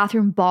ran to the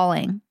bathroom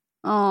bawling.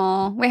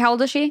 Oh, wait, how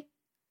old is she?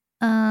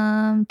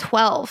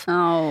 12.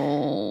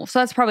 Oh, so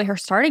that's probably her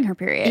starting her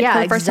period. Yeah,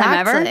 for the first time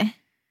ever. exactly.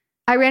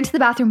 I ran to the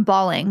bathroom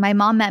bawling. My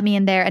mom met me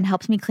in there and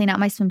helped me clean out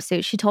my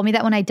swimsuit. She told me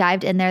that when I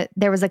dived in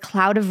there was a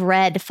cloud of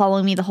red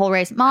following me the whole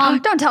race. Mom,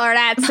 Don't tell her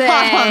that,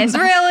 sis.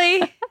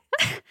 Really?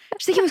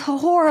 She's like, it was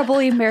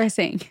horribly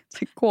embarrassing.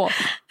 It's like, cool.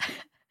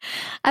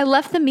 I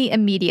left the meet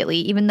immediately,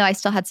 even though I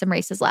still had some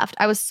races left.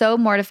 I was so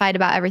mortified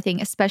about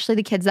everything, especially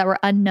the kids that were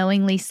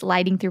unknowingly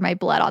sliding through my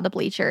blood on the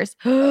bleachers.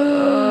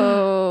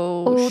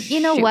 Oh, You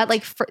know what?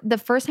 Like the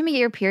first time you get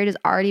your period is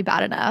already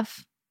bad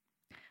enough.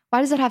 Why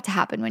does it have to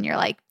happen when you're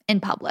like in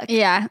public?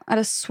 Yeah, at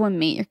a swim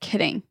meet. You're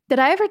kidding. Did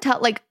I ever tell,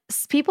 like,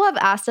 people have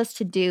asked us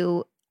to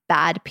do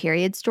bad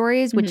period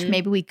stories, which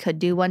maybe we could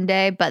do one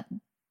day, but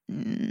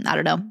I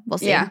don't know. We'll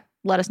see. Yeah.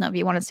 Let us know if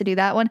you want us to do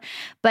that one.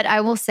 But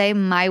I will say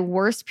my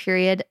worst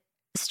period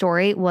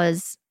story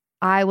was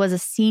I was a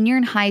senior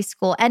in high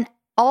school, and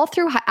all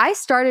through I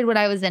started when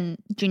I was in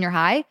junior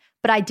high,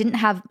 but I didn't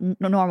have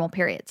normal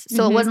periods.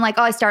 So it wasn't like,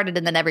 oh, I started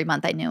and then every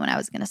month I knew when I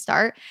was going to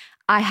start.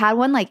 I had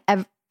one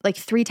like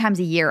 3 times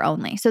a year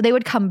only. So they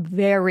would come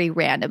very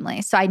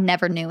randomly. So I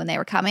never knew when they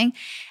were coming.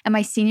 And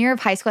my senior year of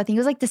high school, I think it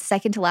was like the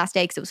second to last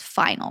day because it was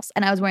finals.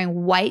 And I was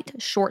wearing white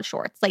short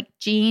shorts, like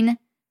jean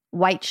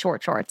white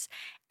short shorts.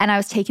 And I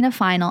was taking a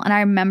final. And I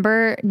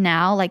remember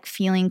now like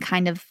feeling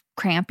kind of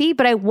crampy,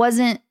 but I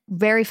wasn't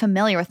very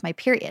familiar with my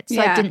period.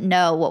 So I didn't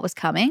know what was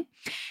coming.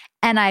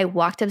 And I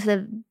walked up to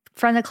the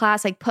front of the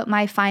class, like put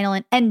my final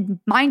in. And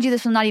mind you,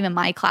 this was not even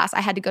my class.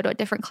 I had to go to a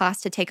different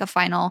class to take a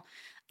final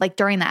like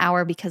during the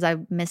hour because I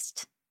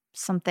missed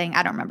something.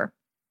 I don't remember.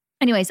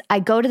 Anyways, I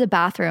go to the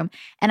bathroom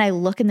and I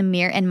look in the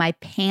mirror and my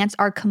pants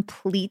are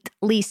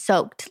completely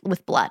soaked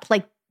with blood.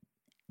 Like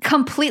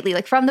completely.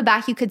 Like from the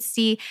back, you could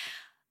see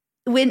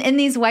when in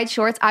these white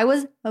shorts, I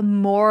was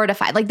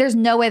mortified. Like there's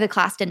no way the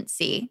class didn't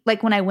see.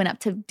 Like when I went up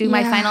to do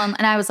my final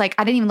and I was like,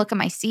 I didn't even look at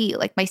my seat.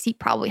 Like my seat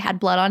probably had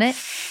blood on it.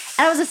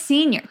 And I was a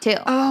senior too.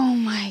 Oh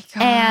my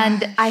God.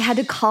 And I had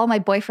to call my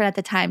boyfriend at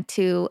the time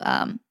to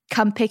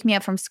come pick me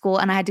up from school.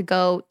 And I had to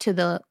go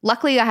to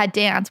luckily I had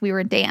dance. We were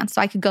in dance.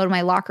 So I could go to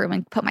my locker room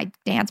and put my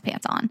dance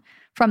pants on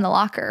from the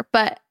locker.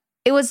 But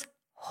it was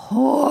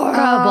horrible.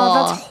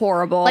 Oh, that's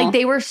horrible. Like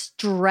they were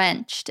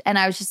drenched. And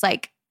I was just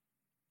like,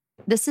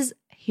 this is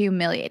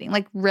humiliating.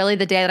 Like really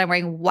the day that I'm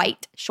wearing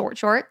white short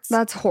shorts.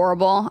 That's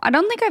horrible. I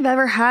don't think I've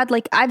ever had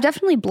like, I've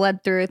definitely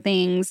bled through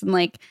things and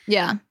like,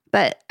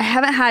 but I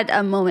haven't had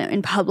a moment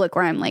in public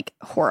where I'm like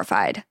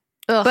horrified.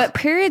 Ugh. But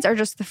periods are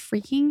just the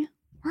freaking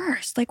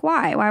worst. Like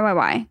why?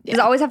 Does it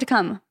always have to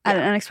come at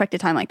an unexpected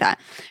time like that?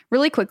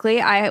 Really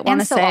quickly, I want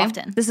to say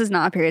often. This is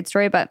not a period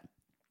story, but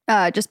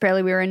just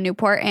barely we were in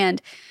Newport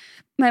and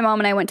my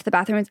mom and I went to the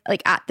bathroom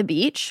like at the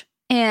beach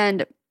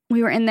and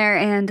we were in there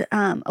and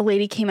a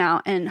lady came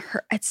out and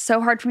it's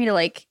so hard for me to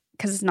like,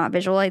 because it's not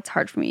visual, it's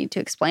hard for me to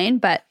explain,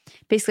 but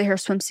basically her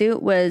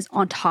swimsuit was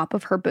on top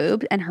of her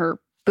boob and her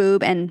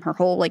boob and her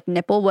whole like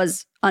nipple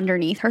was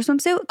underneath her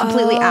swimsuit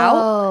completely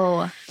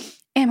out.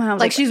 And my mom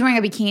was like she's wearing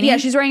a bikini? Yeah,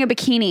 she's wearing a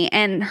bikini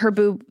and her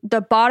boob, the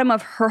bottom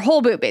of her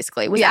whole boob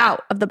basically was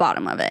out of the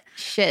bottom of it.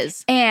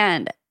 Shiz.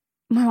 And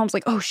my mom's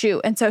like, oh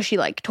shoot. And so she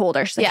like told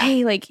her, she's like,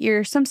 hey, like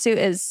your swimsuit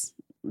is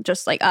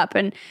just like up.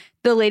 And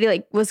the lady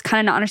like was kind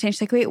of not understanding.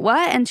 She's like, wait,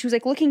 what? And she was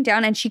like looking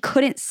down and she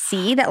couldn't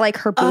see that like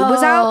her boob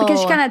was out because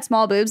she kind of had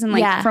small boobs and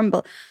like and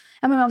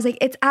my mom was like,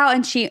 it's out.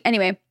 And she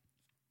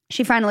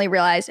finally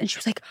realized and she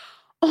was like,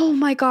 oh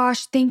my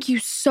gosh, thank you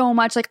so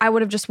much. Like I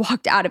would have just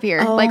walked out of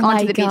here like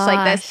onto the beach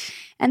like this.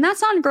 And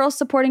that's on girls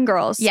supporting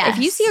girls. Yes.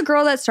 If you see a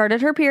girl that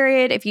started her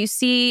period, if you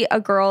see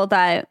a girl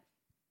that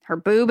her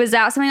boob is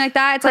out, something like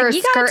that, it's her like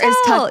you gotta skirt is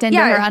tucked into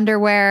her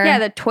underwear. Yeah,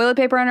 the toilet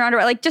paper under her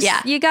underwear. Like just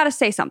you gotta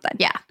say something.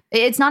 Yeah.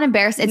 It's not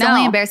embarrassing. It's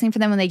only embarrassing for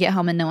them when they get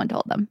home and no one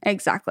told them.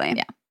 Exactly.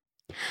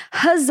 Yeah.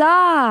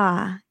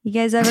 Huzzah! You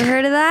guys ever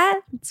heard of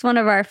that? It's one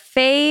of our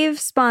fave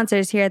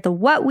sponsors here at the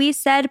What We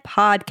Said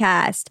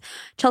podcast.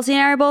 Chelsea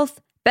and I are both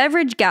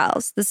beverage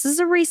gals. This is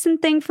a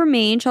recent thing for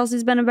me.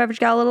 Chelsea's been a beverage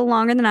gal a little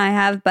longer than I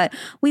have, but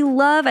we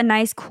love a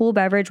nice cool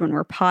beverage when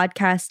we're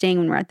podcasting,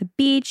 when we're at the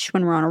beach,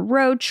 when we're on a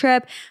road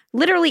trip,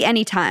 literally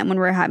anytime, when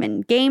we're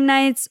having game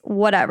nights,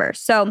 whatever.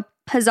 So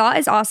Huzzah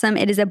is awesome.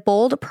 It is a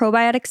bold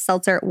probiotic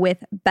seltzer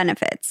with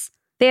benefits.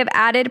 They have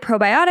added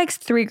probiotics,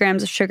 3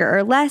 grams of sugar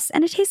or less,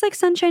 and it tastes like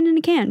sunshine in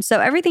a can.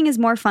 So everything is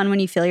more fun when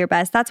you feel your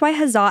best. That's why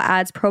Huzzah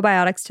adds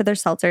probiotics to their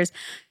seltzers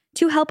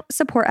to help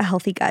support a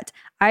healthy gut.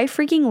 I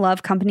freaking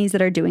love companies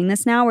that are doing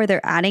this now where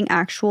they're adding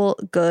actual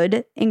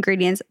good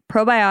ingredients,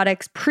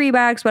 probiotics,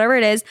 prebiotics, whatever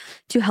it is,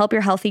 to help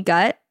your healthy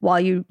gut while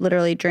you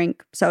literally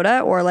drink soda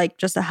or like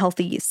just a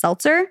healthy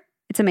seltzer.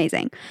 It's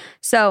amazing.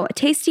 So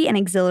tasty and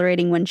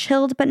exhilarating when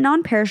chilled, but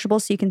non-perishable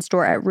so you can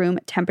store at room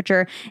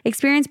temperature.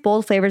 Experience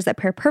bold flavors that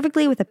pair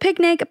perfectly with a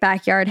picnic,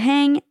 backyard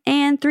hang,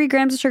 and 3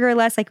 grams of sugar or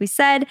less, like we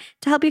said,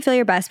 to help you feel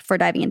your best before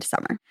diving into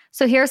summer.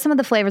 So here are some of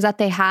the flavors that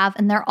they have,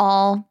 and they're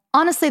all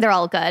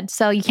good.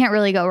 So you can't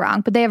really go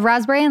wrong. But they have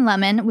raspberry and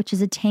lemon, which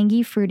is a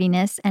tangy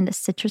fruitiness and a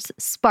citrus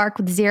spark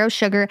with 0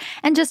 sugar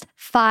and just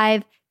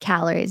 5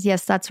 calories.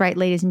 Yes, that's right,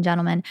 ladies and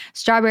gentlemen.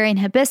 Strawberry and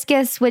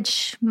hibiscus,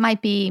 which might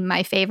be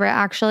my favorite,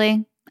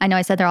 actually. I know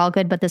I said they're all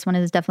good, but this one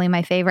is definitely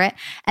my favorite.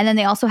 And then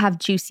they also have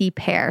juicy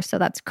pear. So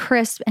that's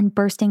crisp and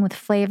bursting with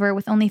flavor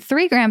with only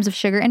 3 grams of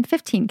sugar and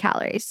 15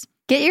 calories.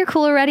 Get your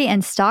cooler ready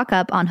and stock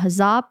up on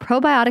Huzzah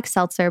Probiotic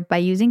Seltzer by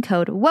using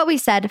code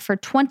WHATWESAID for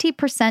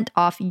 20%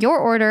 off your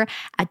order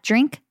at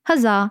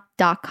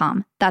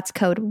drinkhuzzah.com. That's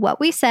code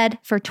WHATWESAID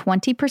for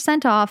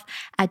 20% off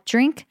at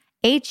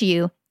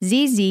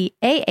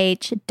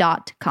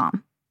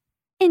drinkhuzzah.com.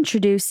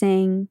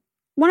 Introducing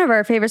one of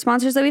our favorite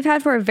sponsors that we've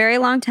had for a very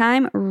long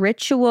time,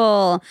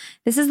 Ritual.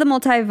 This is the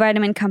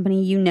multivitamin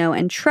company you know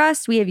and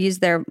trust. We have used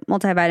their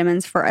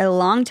multivitamins for a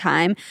long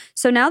time.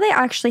 So now they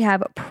actually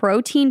have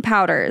protein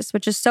powders,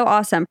 which is so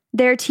awesome.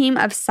 Their team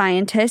of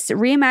scientists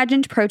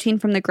reimagined protein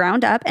from the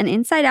ground up and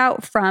inside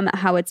out, from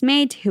how it's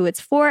made to who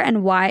it's for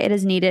and why it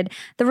is needed.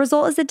 The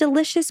result is a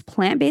delicious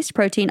plant-based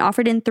protein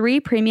offered in 3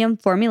 premium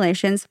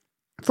formulations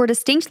for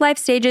distinct life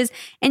stages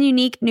and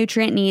unique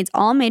nutrient needs,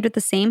 all made with the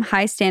same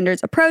high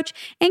standards approach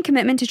and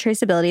commitment to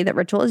traceability that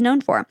Ritual is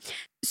known for.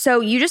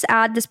 So you just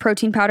add this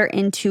protein powder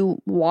into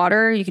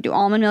water. You could do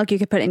almond milk. You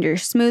could put it into your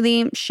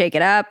smoothie, shake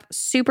it up.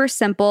 Super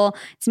simple.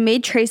 It's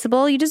made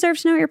traceable. You deserve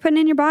to know what you're putting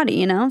in your body,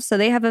 you know? So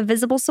they have a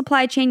visible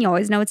supply chain. You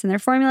always know what's in their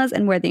formulas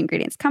and where the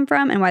ingredients come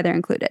from and why they're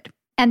included.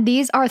 And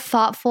these are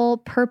thoughtful,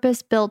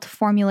 purpose-built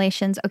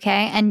formulations,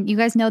 okay? And you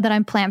guys know that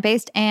I'm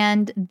plant-based,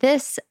 and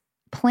this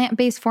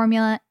plant-based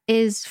formula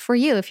is for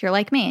you if you're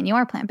like me and you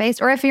are plant-based,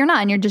 or if you're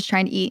not and you're just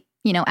trying to eat,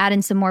 add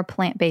in some more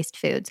plant-based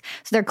foods.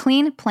 So they're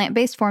clean,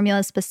 plant-based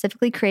formulas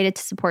specifically created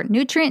to support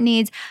nutrient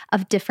needs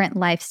of different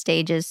life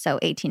stages. So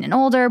 18 and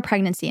older,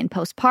 pregnancy and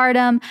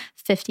postpartum,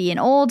 50 and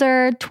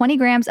older, 20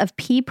 grams of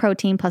pea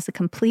protein plus a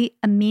complete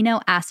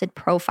amino acid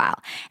profile.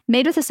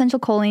 Made with essential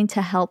choline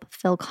to help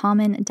fill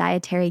common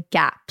dietary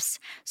gaps.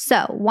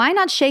 So why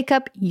not shake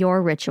up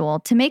your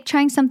Ritual? To make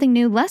trying something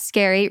new less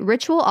scary,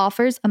 Ritual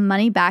offers a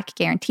money-back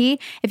guarantee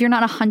if you're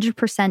not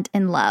 100%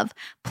 in love.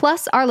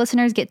 Plus, our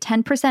listeners get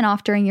 10%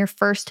 off during your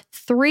first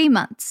 3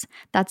 months.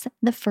 That's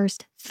the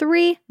first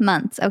 3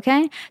 months,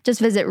 okay? Just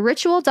visit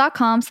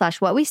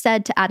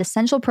ritual.com/whatwesaid to add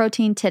essential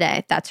protein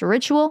today. That's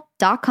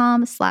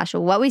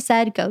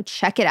ritual.com/whatwesaid. Go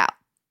check it out.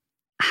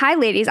 Hi,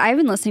 ladies. I've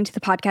been listening to the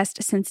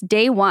podcast since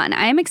day one.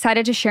 I am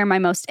excited to share my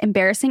most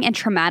embarrassing and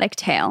traumatic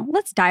tale.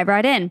 Let's dive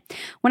right in.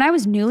 When I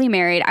was newly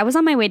married, I was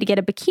on my way to get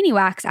a bikini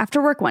wax after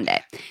work one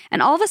day.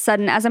 And all of a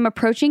sudden, as I'm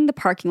approaching the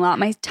parking lot,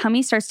 my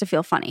tummy starts to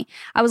feel funny.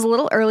 I was a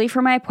little early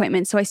for my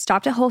appointment, so I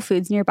stopped at Whole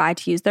Foods nearby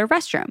to use their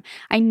restroom.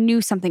 I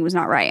knew something was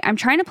not right. I'm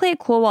trying to play it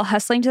cool while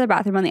hustling to the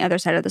bathroom on the other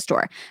side of the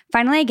store.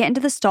 Finally, I get into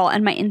the stall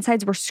and my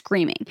insides were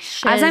screaming.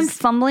 As I'm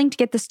fumbling to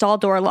get the stall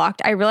door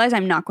locked, I realize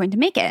I'm not going to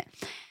make it.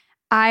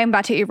 I'm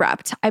about to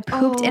erupt. I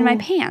pooped in my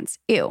pants.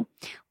 Ew.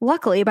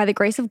 Luckily, by the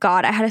grace of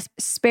God, I had a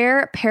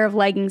spare pair of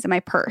leggings in my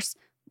purse.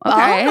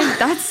 Okay,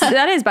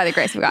 that is by the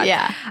grace of God.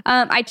 Yeah.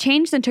 I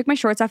changed and took my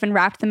shorts off and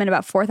wrapped them in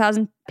about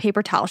 4,000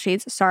 paper towel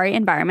sheets, sorry,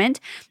 environment,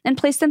 and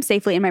placed them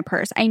safely in my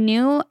purse. I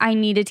knew I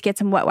needed to get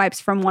some wet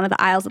wipes from one of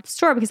the aisles at the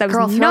store because I was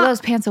throw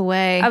those pants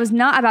away. I was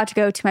not about to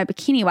go to my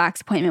bikini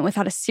wax appointment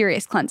without a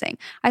serious cleansing.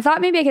 I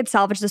thought maybe I could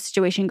salvage the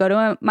situation, go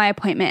to my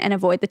appointment, and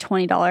avoid the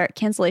 $20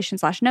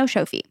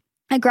 cancellation/no-show fee.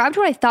 I grabbed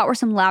what I thought were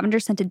some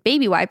lavender-scented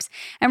baby wipes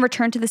and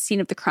returned to the scene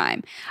of the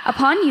crime.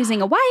 Upon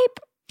using a wipe,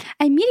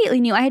 I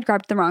immediately knew I had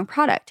grabbed the wrong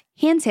product.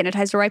 Hand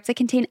sanitizer wipes that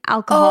contain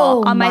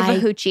alcohol on my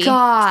Vahuchi.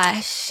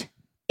 Gosh.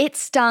 It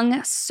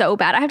stung so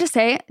bad. I have to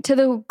say, to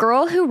the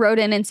girl who wrote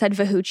in and said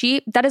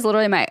Vahuchi, that is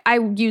literally I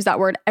use that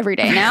word every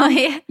day now.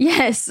 Really?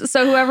 Yes.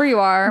 So whoever you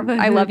are, Vahuchi.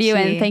 I love you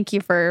and thank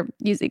you for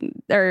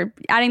using or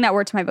adding that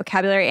word to my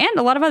vocabulary and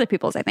a lot of other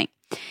people's, I think.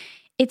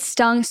 It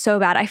stung so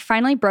bad. I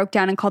finally broke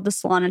down and called the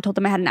salon and told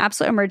them I had an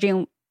absolute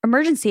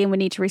emergency and would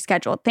need to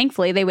reschedule.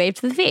 Thankfully, they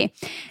waived the fee.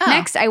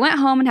 Next, I went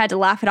home and had to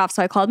laugh it off,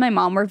 so I called my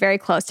mom. We're very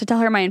close, to tell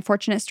her my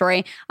unfortunate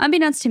story.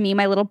 Unbeknownst to me,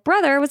 my little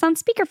brother was on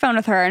speakerphone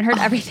with her and heard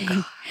everything.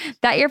 God.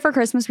 That year for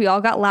Christmas, we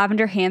all got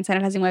lavender hand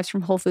sanitizing wipes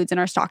from Whole Foods and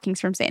our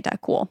stockings from Santa.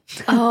 Cool.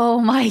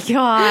 Oh my gosh.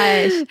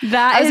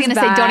 I was going to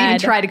say, don't even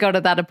try to go to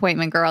that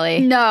appointment,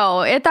 girlie.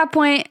 No, at that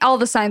point, all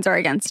the signs are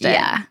against it.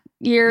 Yeah.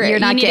 You're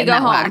not you need getting to go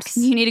that home. wax.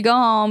 You need to go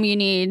home. You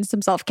need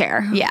some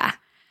self-care. Yeah.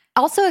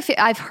 Also,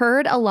 I've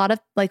heard a lot of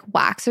like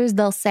waxers,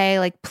 they'll say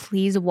like,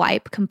 please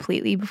wipe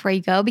completely before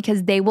you go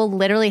because they will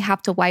literally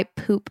have to wipe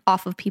poop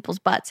off of people's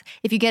butts.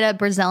 If you get a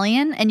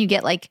Brazilian and you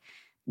get like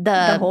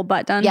the whole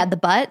butt done. Yeah, the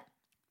butt.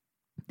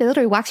 They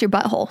literally wax your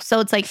butthole.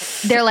 So it's like,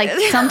 they're like,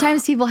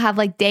 sometimes people have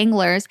like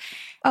danglers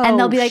and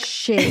they'll be like,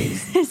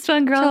 this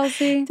one girl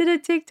Chelsea did a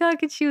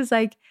TikTok and she was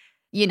like,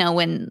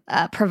 when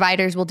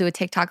providers will do a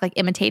TikTok like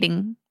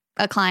imitating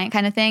a client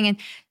kind of thing. And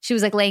she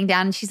was like laying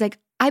down and she's like,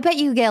 I bet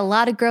you get a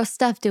lot of gross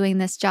stuff doing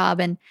this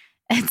job. And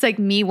it's like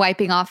me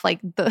wiping off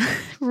like the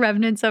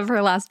remnants of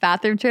her last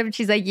bathroom trip. And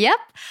she's like, yep,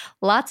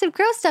 lots of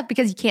gross stuff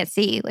because you can't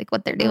see like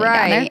what they're doing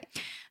down there.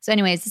 So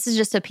anyways, this is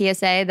just a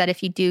PSA that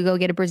if you do go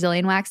get a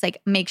Brazilian wax,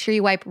 like make sure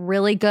you wipe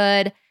really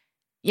good.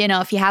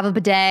 If you have a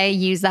bidet,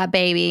 use that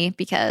baby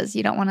because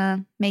you don't want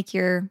to make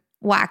your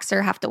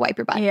waxer have to wipe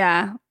your butt.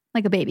 Yeah.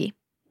 Like a baby.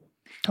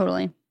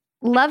 Totally.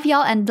 Love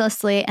y'all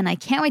endlessly, and I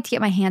can't wait to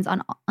get my hands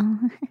on all,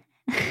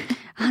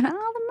 On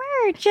all the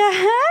merch. Yeah,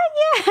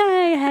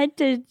 I had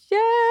to.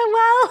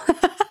 Well,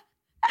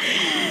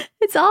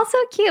 it's all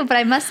so cute, but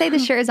I must say the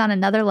shirt is on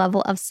another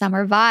level of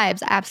summer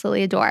vibes. I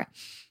absolutely adore.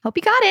 Hope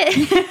you got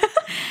it.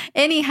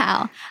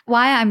 Anyhow,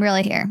 why I'm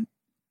really here.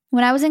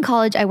 When I was in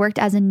college, I worked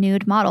as a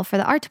nude model for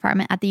the art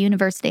department at the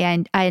university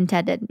I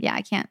attended. Yeah,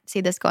 I can't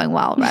see this going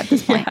well at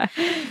this point. Yeah.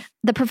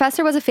 The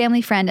professor was a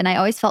family friend, and I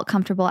always felt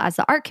comfortable as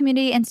the art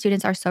community and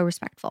students are so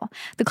respectful.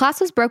 The class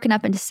was broken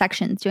up into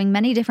sections, doing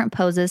many different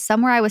poses,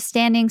 some where I was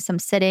standing, some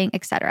sitting,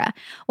 etc.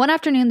 One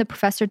afternoon, the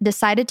professor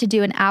decided to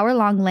do an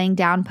hour-long laying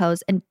down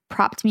pose and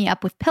propped me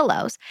up with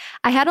pillows.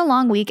 I had a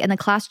long week, and the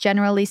class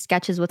generally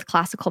sketches with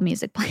classical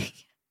music playing.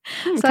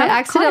 So I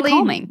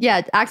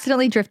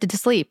accidentally drifted to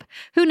sleep.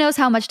 Who knows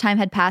how much time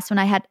had passed when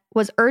I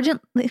was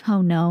urgently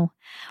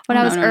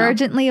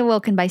urgently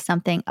awoken by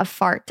something, a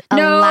fart, a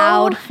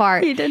loud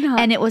fart. You did not.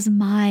 And it was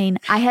mine.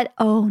 Not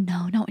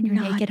when you're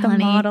naked,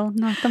 honey.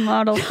 Not the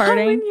model Not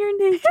farting. when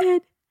you're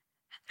naked.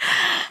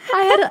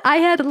 I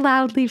had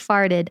loudly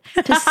farted.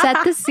 To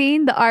set the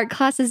scene, the art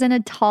class is in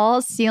a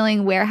tall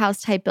ceiling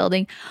warehouse type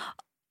building.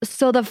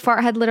 So the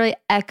fart had literally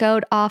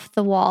echoed off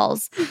the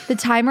walls. The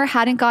timer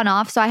hadn't gone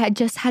off, so I had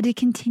just had to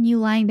continue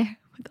lying there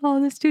with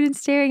all the students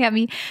staring at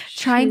me,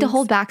 trying to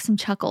hold back some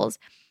chuckles.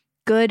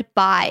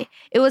 Goodbye.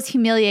 It was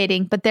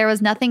humiliating, but there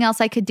was nothing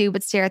else I could do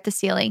but stare at the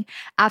ceiling.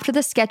 After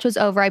the sketch was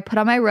over, I put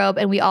on my robe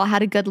and we all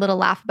had a good little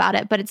laugh about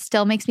it, but it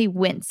still makes me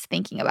wince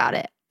thinking about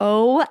it.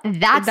 Oh,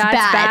 that's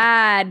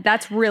bad.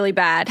 That's really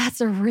bad.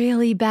 That's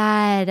really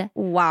bad.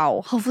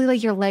 Wow. Hopefully,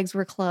 like, your legs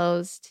were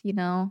closed, you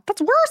know? That's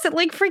worse. It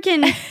like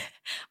freaking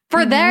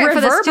for the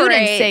student's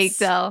reverberates. sake,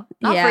 though.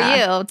 Not for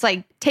you. It's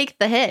like, take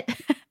the hit.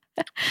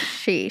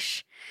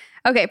 Sheesh.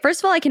 Okay, first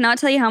of all, I cannot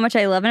tell you how much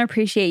I love and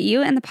appreciate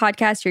you and the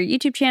podcast, your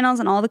YouTube channels,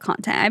 and all the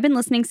content. I've been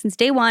listening since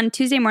day one.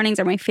 Tuesday mornings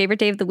are my favorite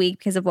day of the week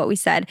because of what we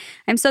said.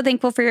 I'm so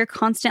thankful for your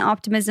constant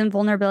optimism,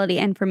 vulnerability,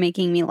 and for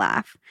making me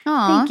laugh.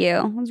 Aww. Thank you.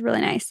 It was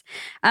really nice.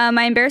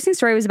 My embarrassing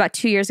story was about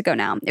 2 years ago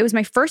now. It was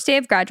my first day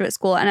of graduate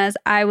school, and as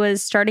I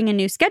was starting a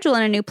new schedule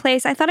in a new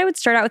place, I thought I would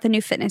start out with a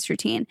new fitness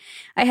routine.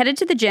 I headed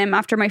to the gym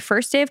after my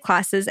first day of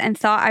classes and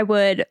thought I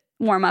would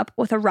warm up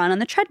with a run on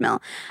the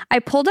treadmill. I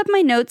pulled up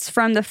my notes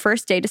from the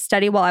first day to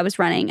study while I was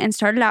running and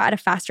started out at a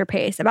faster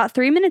pace. About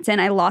 3 minutes in,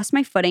 I lost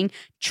my footing,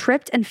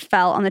 tripped, and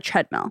fell on the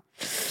treadmill.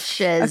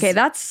 Shiz. Okay,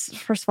 that's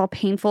first of all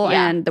painful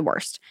and the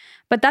worst.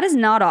 But that is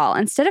not all.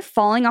 Instead of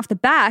falling off the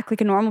back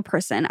like a normal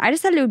person, I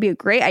decided it would be a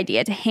great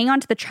idea to hang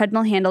onto the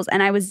treadmill handles,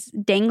 and I was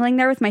dangling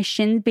there with my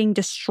shins being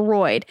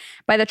destroyed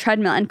by the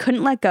treadmill and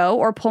couldn't let go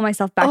or pull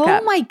myself back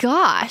up. Oh my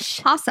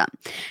gosh. Awesome.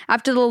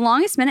 After the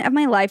longest minute of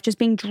my life just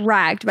being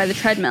dragged by the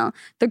treadmill,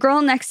 the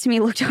girl next to me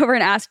looked over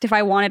and asked if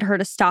I wanted her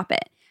to stop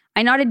it.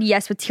 I nodded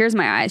yes with tears in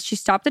my eyes. She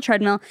stopped the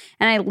treadmill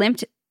and I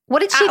limped.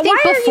 What did she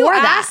think why before are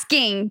you that?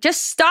 asking?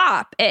 Just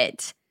stop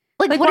it.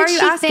 Like, what what did are you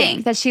she asking?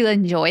 think? That she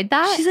enjoyed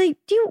that? She's like,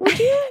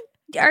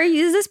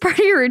 is this part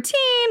of your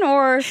routine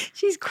or?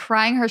 She's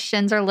crying. Her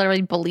shins are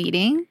literally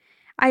bleeding.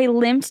 I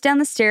limped down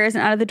the stairs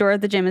and out of the door of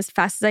the gym as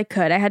fast as I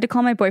could. I had to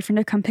call my boyfriend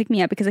to come pick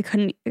me up because I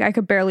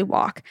could barely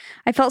walk.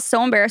 I felt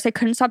so embarrassed. I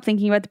couldn't stop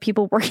thinking about the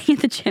people working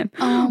at the gym,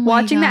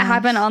 watching that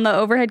happen on the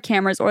overhead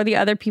cameras or the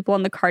other people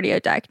on the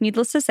cardio deck.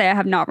 Needless to say, I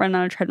have not run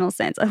on a treadmill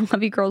since. I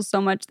love you girls so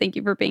much. Thank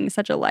you for being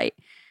such a light.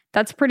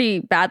 That's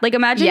pretty bad. Like,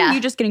 imagine you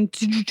just getting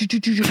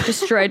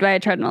destroyed by a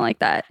treadmill like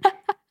that.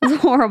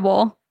 It's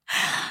horrible.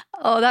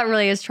 Oh, that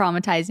really is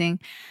traumatizing.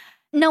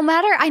 No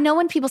matter, I know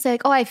when people say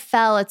like, oh, I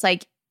fell, it's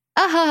like,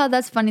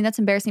 that's funny, that's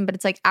embarrassing. But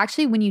it's like,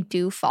 actually, when you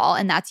do fall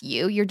and that's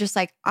you're just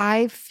like,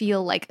 I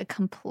feel like a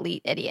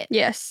complete idiot.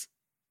 Yes.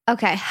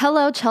 Okay.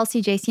 Hello,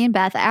 Chelsea, JC, and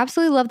Beth. I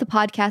absolutely love the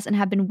podcast and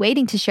have been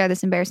waiting to share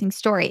this embarrassing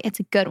story. It's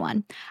a good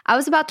one. I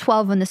was about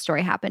 12 when this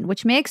story happened,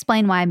 which may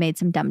explain why I made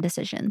some dumb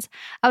decisions.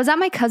 I was at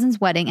my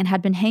cousin's wedding and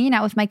had been hanging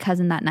out with my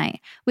cousin that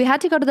night. We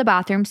had to go to the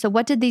bathroom, so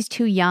what did these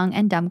two young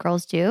and dumb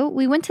girls do?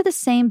 We went to the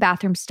same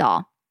bathroom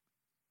stall.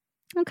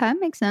 Okay,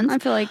 makes sense. I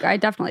feel like I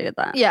definitely did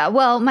that. Yeah,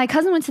 well, my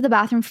cousin went to the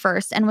bathroom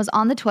first and was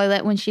on the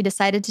toilet when she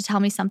decided to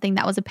tell me something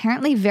that was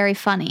apparently very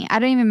funny. I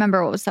don't even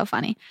remember what was so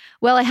funny.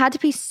 Well, I had to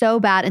pee so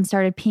bad and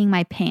started peeing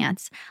my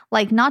pants.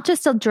 Like, not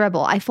just a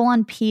dribble, I full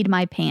on peed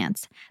my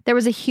pants. There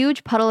was a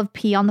huge puddle of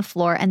pee on the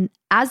floor, and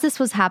as this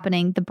was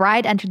happening, the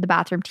bride entered the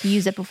bathroom to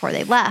use it before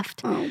they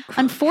left.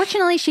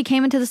 Unfortunately, she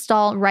came into the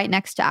stall right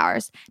next to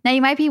ours. Now,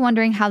 you might be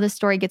wondering how this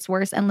story gets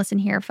worse, and listen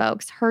here,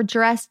 folks. Her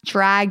dress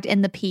dragged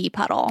in the pee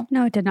puddle.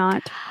 No, it did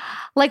not.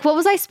 Like, what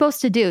was I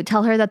supposed to do?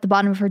 Tell her that the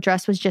bottom of her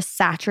dress was just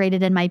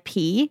saturated in my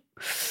pee?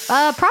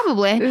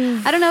 Probably.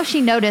 I don't know if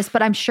she noticed,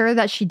 but I'm sure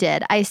that she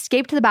did. I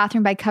escaped to the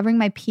bathroom by covering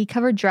my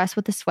pee-covered dress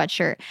with a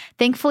sweatshirt.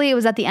 Thankfully, it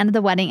was at the end of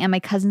the wedding and my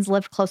cousins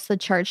lived close to the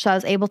church, so I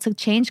was able to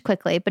change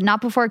quickly, but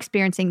not before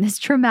experiencing this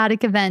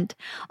traumatic event.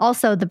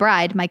 Also, the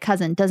bride, my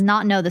cousin, does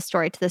not know the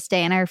story to this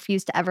day, and I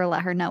refuse to ever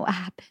let her know what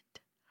happened.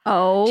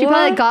 Oh. She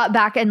probably got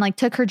back and like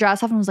took her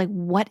dress off and was like,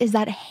 what is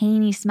that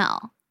hangy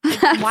smell?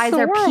 Why is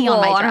there pee on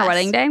my dress? On her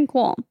wedding day?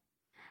 Cool.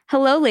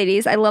 Hello,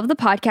 ladies. I love the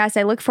podcast.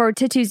 I look forward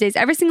to Tuesdays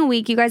every single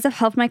week. You guys have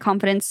helped my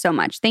confidence so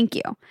much. Thank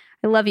you.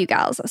 I love you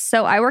gals.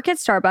 So I work at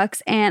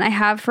Starbucks and I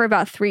have for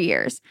about 3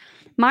 years.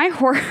 My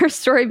horror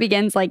story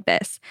begins like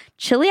this.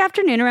 Chilly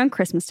afternoon around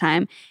Christmas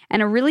time,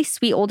 and a really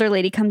sweet older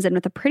lady comes in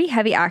with a pretty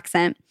heavy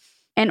accent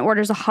and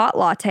orders a hot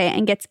latte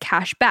and gets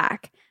cash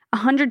back,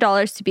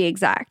 $100 to be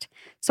exact.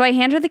 So I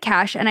hand her the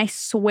cash and I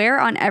swear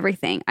on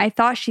everything, I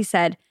thought she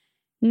said,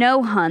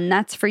 "No, hun,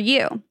 that's for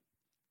you."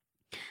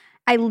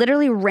 I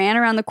literally ran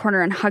around the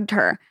corner and hugged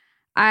her.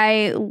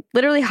 I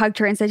literally hugged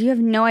her and said, "You have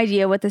no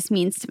idea what this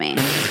means to me."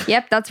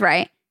 Yep, that's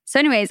right. So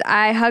anyways,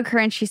 I hugged her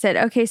and she said,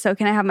 "Okay, so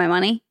can I have my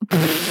money?"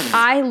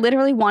 I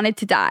literally wanted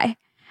to die.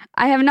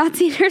 I have not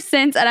seen her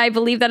since, and I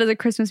believe that is a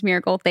Christmas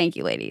miracle. Thank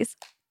you, ladies.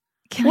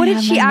 What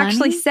did she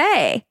actually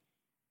say?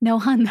 No,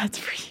 hun, that's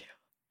for you.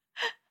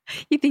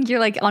 You think you're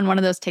like on one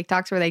of those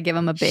TikToks where they give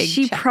them a big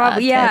She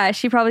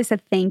probably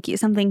said thank you,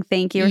 something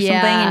thank you or something,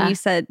 and you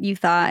said you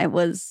thought it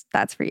was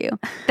that's for you.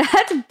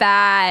 That's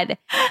bad.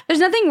 There's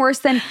nothing worse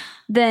than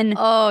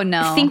oh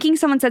no, thinking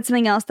someone said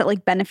something else that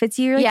like benefits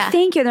you. You're like,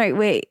 thank you. And they're like,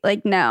 wait,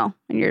 like no,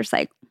 and you're just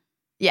like,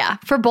 yeah.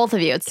 For both of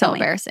you, it's so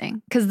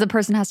embarrassing because the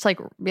person has to like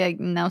be like,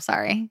 no,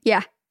 sorry,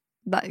 yeah,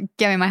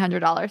 give me my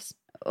 $100.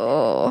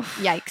 Oh,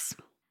 yikes.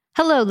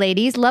 Hello,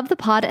 ladies. Love the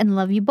pod and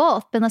love you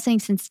both. Been listening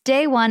since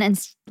day one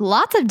and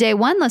lots of day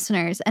one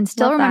listeners and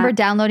still remember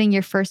downloading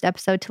your first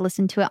episode to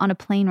listen to it on a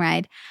plane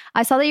ride.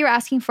 I saw that you were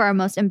asking for our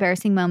most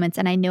embarrassing moments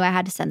and I knew I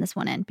had to send this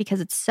one in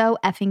because it's so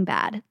effing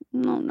bad.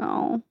 Oh,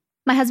 no.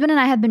 My husband and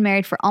I have been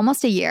married for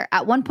almost a year.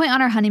 At one point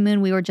on our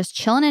honeymoon, we were just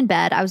chilling in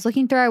bed. I was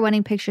looking through our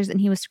wedding pictures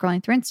and he was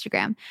scrolling through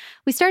Instagram.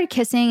 We started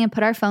kissing and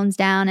put our phones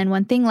down, and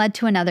one thing led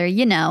to another,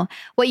 you know,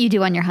 what you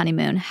do on your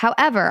honeymoon.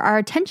 However, our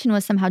attention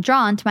was somehow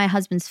drawn to my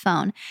husband's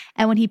phone.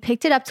 And when he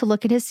picked it up to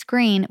look at his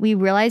screen, we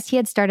realized he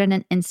had started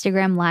an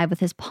Instagram live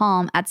with his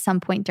palm at some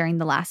point during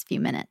the last few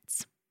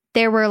minutes.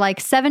 There were like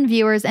 7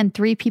 viewers and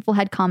 3 people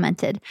had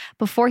commented.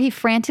 Before he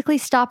frantically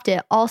stopped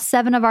it, all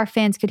 7 of our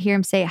fans could hear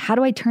him say, "How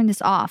do I turn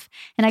this off?"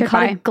 And I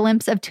caught a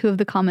glimpse of 2 of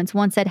the comments.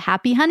 One said,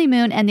 "Happy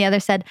honeymoon," and the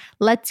other said,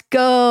 "Let's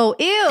go."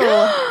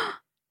 Ew.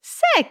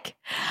 Sick.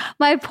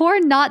 My poor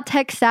not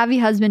tech savvy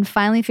husband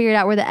finally figured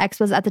out where the X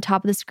was at the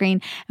top of the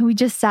screen, and we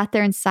just sat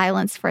there in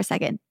silence for a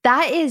second.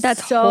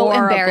 That's so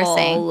horrible.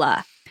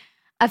 Embarrassing.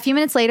 A few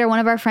minutes later, one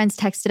of our friends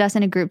texted us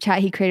in a group chat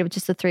he created with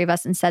just the 3 of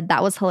us and said,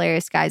 "That was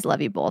hilarious, guys.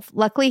 Love you both."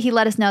 Luckily, he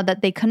let us know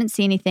that they couldn't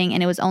see anything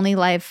and it was only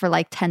live for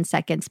like 10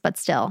 seconds, but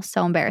still,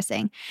 so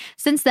embarrassing.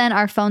 Since then,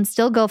 our phones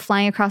still go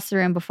flying across the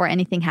room before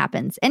anything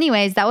happens.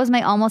 Anyways, that was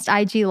my almost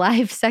IG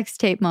live sex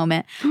tape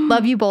moment.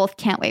 Love you both.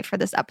 Can't wait for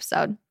this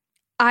episode.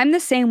 I'm the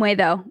same way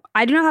though.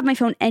 I do not have my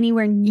phone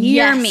anywhere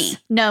near me.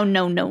 No.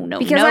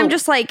 Because I'm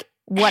just like,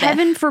 what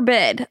heaven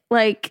forbid,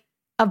 like,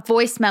 a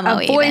voice memo,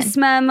 a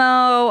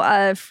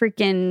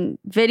freaking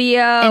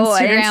video,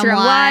 Instagram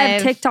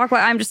Live, TikTok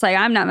Live. I'm just like,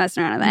 I'm not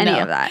messing around with any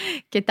of that.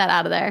 Get that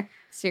out of there.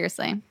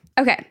 Seriously.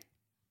 Okay.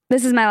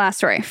 This is my last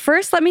story.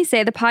 First, let me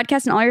say the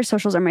podcast and all your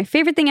socials are my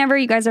favorite thing ever.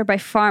 You guys are by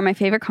far my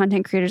favorite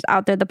content creators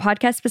out there. The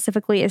podcast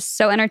specifically is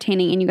so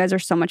entertaining and you guys are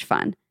so much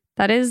fun.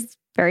 That is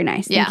very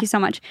nice. Thank you so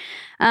much.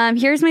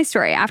 Here's my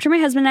story. After my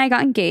husband and I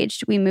got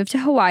engaged, we moved to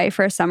Hawaii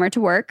for a summer to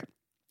work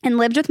and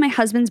lived with my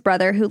husband's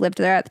brother who lived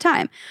there at the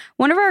time.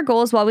 One of our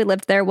goals while we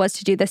lived there was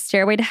to do the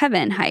Stairway to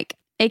Heaven hike,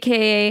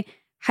 aka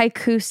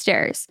Haiku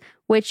Stairs,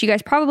 which you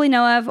guys probably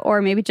know of,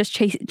 or maybe just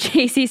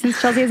Chasey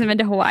since Chelsea hasn't been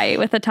to Hawaii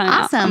with a tongue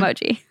out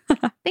emoji.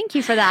 Thank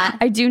you for that.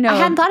 I do know. I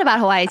hadn't thought about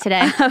Hawaii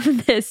today.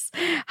 Of this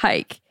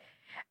hike.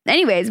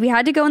 Anyways, we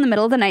had to go in the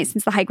middle of the night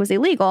since the hike was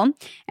illegal,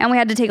 and we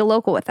had to take a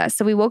local with us.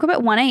 So we woke up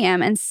at 1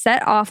 a.m. and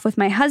set off with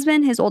my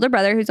husband, his older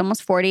brother, who's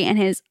almost 40, and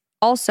his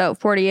also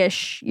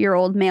 40-ish year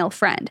old male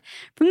friend.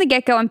 From the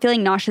get-go, I'm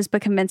feeling nauseous,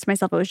 but convinced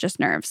myself it was just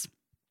nerves.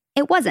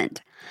 It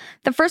wasn't.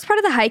 The first part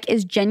of the hike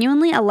is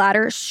genuinely a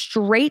ladder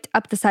straight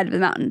up the side of the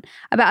mountain.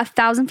 About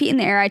 1,000 feet in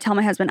the air, I tell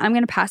my husband, I'm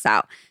going to pass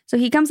out. So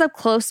he comes up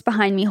close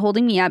behind me,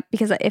 holding me up,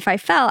 because if I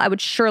fell, I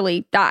would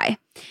surely die.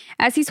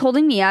 As he's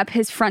holding me up,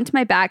 his front to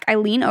my back, I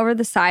lean over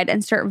the side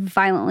and start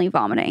violently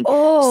vomiting.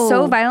 Oh.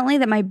 So violently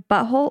that my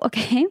butthole,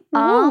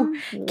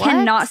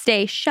 cannot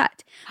stay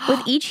shut.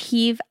 With each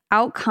heave,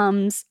 out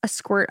comes a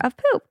squirt of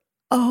poop.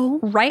 Oh.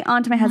 Right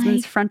onto my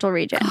husband's frontal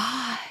region.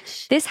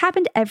 Gosh. This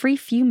happened every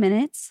few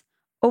minutes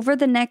over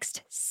the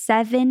next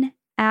 7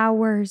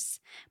 hours.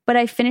 But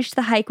I finished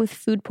the hike with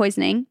food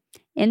poisoning,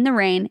 in the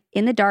rain,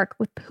 in the dark,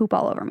 with poop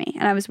all over me.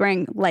 And I was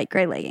wearing light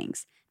gray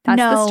leggings. That's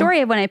the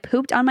story of when I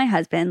pooped on my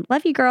husband.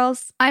 Love you,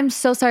 girls. I'm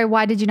so sorry.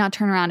 Why did you not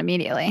turn around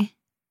immediately?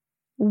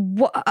 You're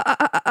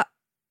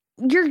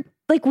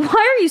like,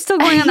 why are you still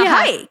going on the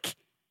hike?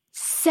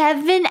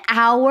 7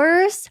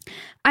 hours?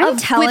 I'm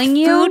telling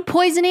you. Food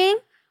poisoning?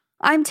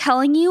 I'm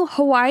telling you,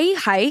 Hawaii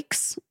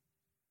hikes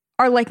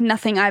are like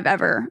nothing I've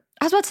ever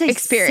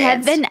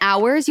experienced. 7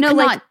 hours? You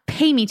cannot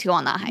pay me to go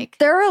on that hike.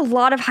 There are a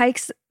lot of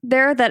hikes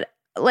there that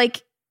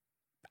like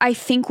I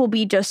think will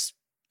be just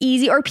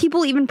easy, or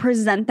people even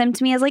present them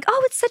to me as like,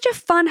 oh, it's such a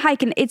fun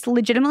hike. And it's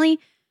legitimately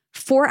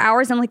 4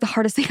 hours and like the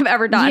hardest thing I've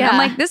ever done. Yeah. I'm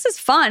like, this is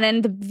fun.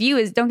 And the view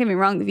is, don't get me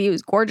wrong, the view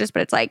is gorgeous,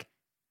 but it's like,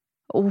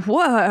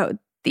 whoa,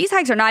 these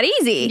hikes are not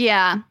easy.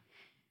 Yeah.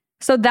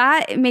 So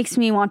that makes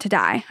me want to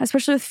die,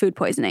 especially with food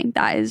poisoning.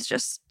 That is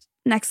just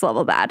next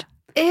level bad.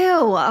 Ew.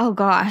 Oh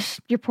gosh.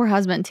 Your poor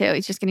husband too.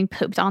 He's just getting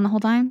pooped on the whole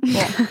time.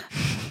 Cool.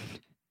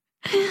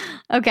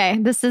 Okay,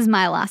 this is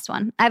my last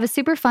one. I have a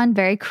super fun,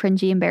 very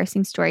cringy,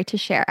 embarrassing story to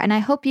share, and I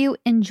hope you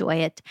enjoy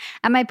it.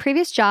 At my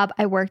previous job,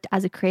 I worked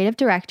as a creative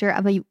director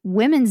of a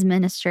women's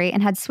ministry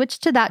and had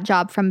switched to that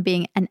job from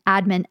being an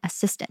admin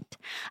assistant.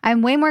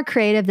 I'm way more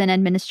creative than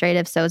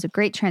administrative, so it was a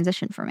great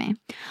transition for me.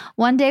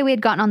 One day, we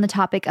had gotten on the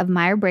topic of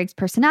Myers-Briggs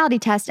personality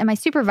test, and my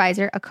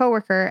supervisor, a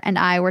coworker, and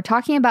I were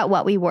talking about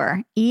what we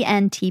were,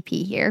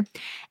 ENTP here,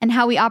 and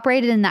how we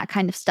operated in that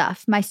kind of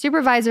stuff. My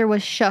supervisor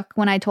was shook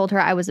when I told her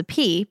I was a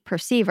P,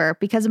 perceiver,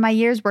 because of my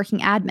years working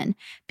admin.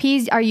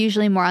 Ps are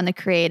usually more on the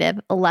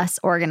creative, less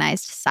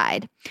organized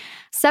side.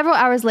 Several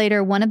hours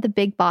later, one of the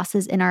big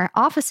bosses in our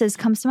offices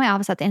comes to my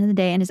office at the end of the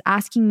day and is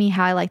asking me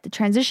how I like the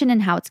transition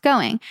and how it's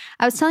going.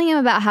 I was telling him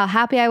about how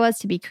happy I was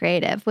to be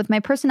creative. With my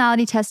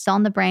personality test still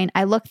in the brain,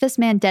 I look this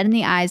man dead in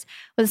the eyes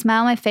with a smile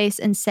on my face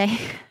and say,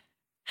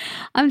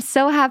 I'm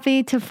so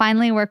happy to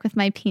finally work with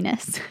my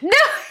penis. No.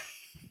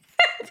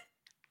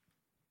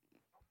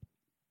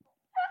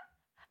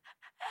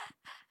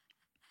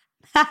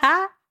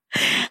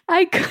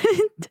 I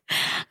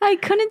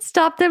couldn't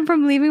stop them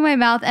from leaving my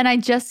mouth, and I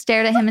just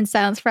stared at him in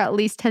silence for at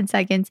least 10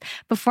 seconds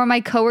before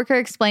my coworker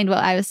explained what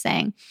I was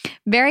saying.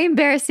 Very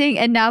embarrassing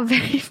and now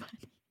very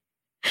funny.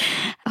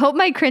 Hope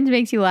my cringe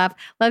makes you laugh.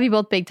 Love you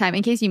both big time.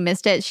 In case you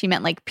missed it, she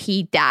meant like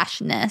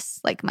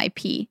P-ness, like my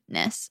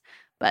P-ness.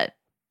 But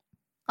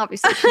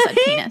obviously she said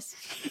penis.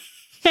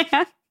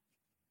 Yeah.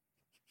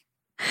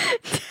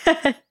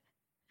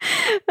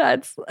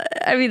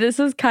 This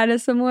is kind of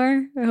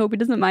similar. I hope he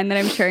doesn't mind that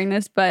I'm sharing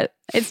this, but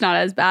it's not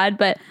as bad.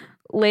 But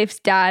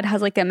Leif's dad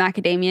has like a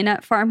macadamia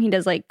nut farm. He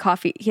does like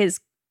coffee.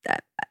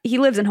 He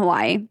lives in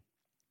Hawaii.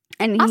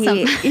 And awesome.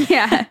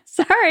 Yeah.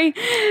 Sorry.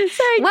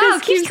 Wow,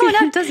 it keeps coming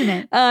up, doesn't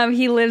it?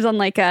 He lives on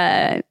like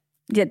they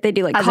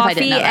do like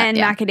coffee and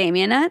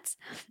macadamia nuts.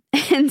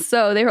 And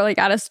so they were like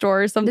at a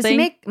store or something. Does he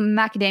make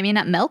macadamia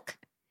nut milk?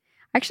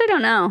 I actually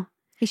don't know.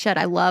 He should.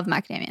 I love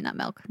macadamia nut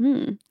milk.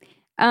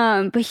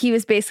 But he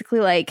was basically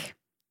like,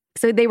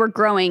 so they were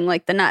growing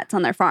like the nuts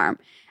on their farm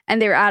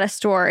and they were at a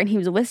store and he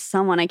was with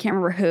someone, I can't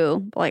remember who,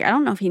 but like, I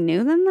don't know if he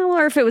knew them though,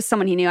 or if it was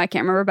someone he knew, I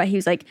can't remember, but he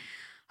was like,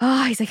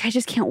 I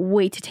just can't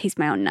wait to taste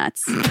my own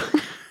nuts.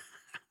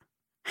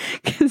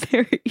 Because they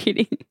were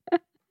eating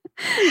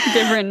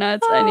different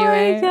nuts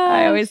anyway.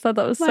 I always thought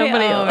that was so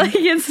funny. Like,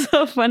 it's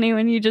so funny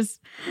when you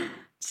just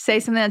say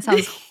something that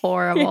sounds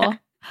horrible. Yeah.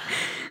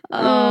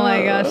 Oh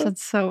my gosh,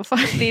 that's so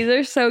funny. These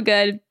are so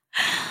good.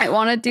 I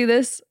want to do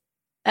this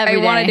every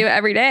day. I want to do it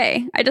every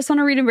day. I just want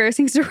to read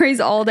embarrassing stories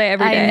all day,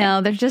 every day. I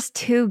know. They're just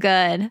too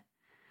good.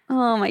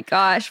 Oh my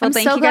gosh. Well,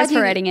 thank you guys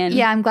for writing in.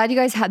 Yeah, I'm glad you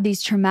guys had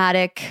these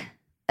traumatic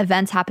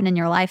events happen in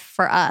your life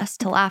for us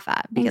to laugh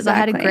at because I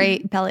had a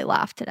great belly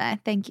laugh today.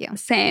 Thank you.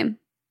 Same.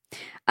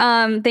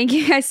 Thank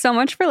you guys so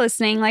much for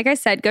listening. Like I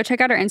said, go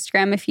check out our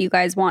Instagram if you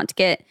guys want to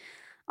get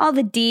all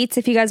the deets,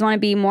 if you guys want to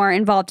be more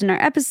involved in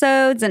our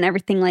episodes and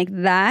everything like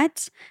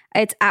that.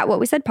 It's at What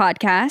We Said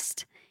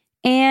Podcast.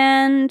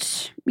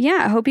 And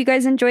yeah, I hope you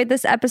guys enjoyed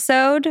this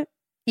episode.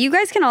 You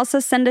guys can also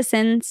send us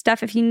in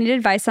stuff. If you need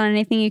advice on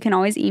anything, you can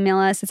always email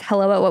us. It's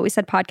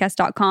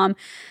hello@whatwesaidpodcast.com.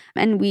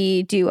 And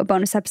we do a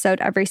bonus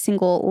episode every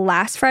single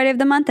last Friday of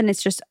the month. And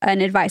it's just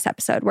an advice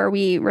episode where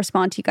we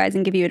respond to you guys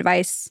and give you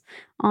advice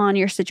on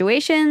your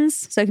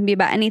situations. So it can be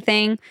about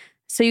anything.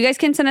 So you guys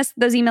can send us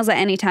those emails at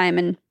any time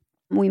and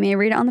we may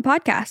read it on the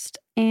podcast.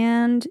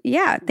 And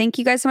yeah, thank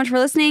you guys so much for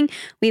listening.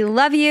 We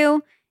love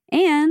you.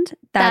 And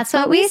that's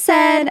what we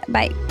said.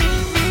 Bye.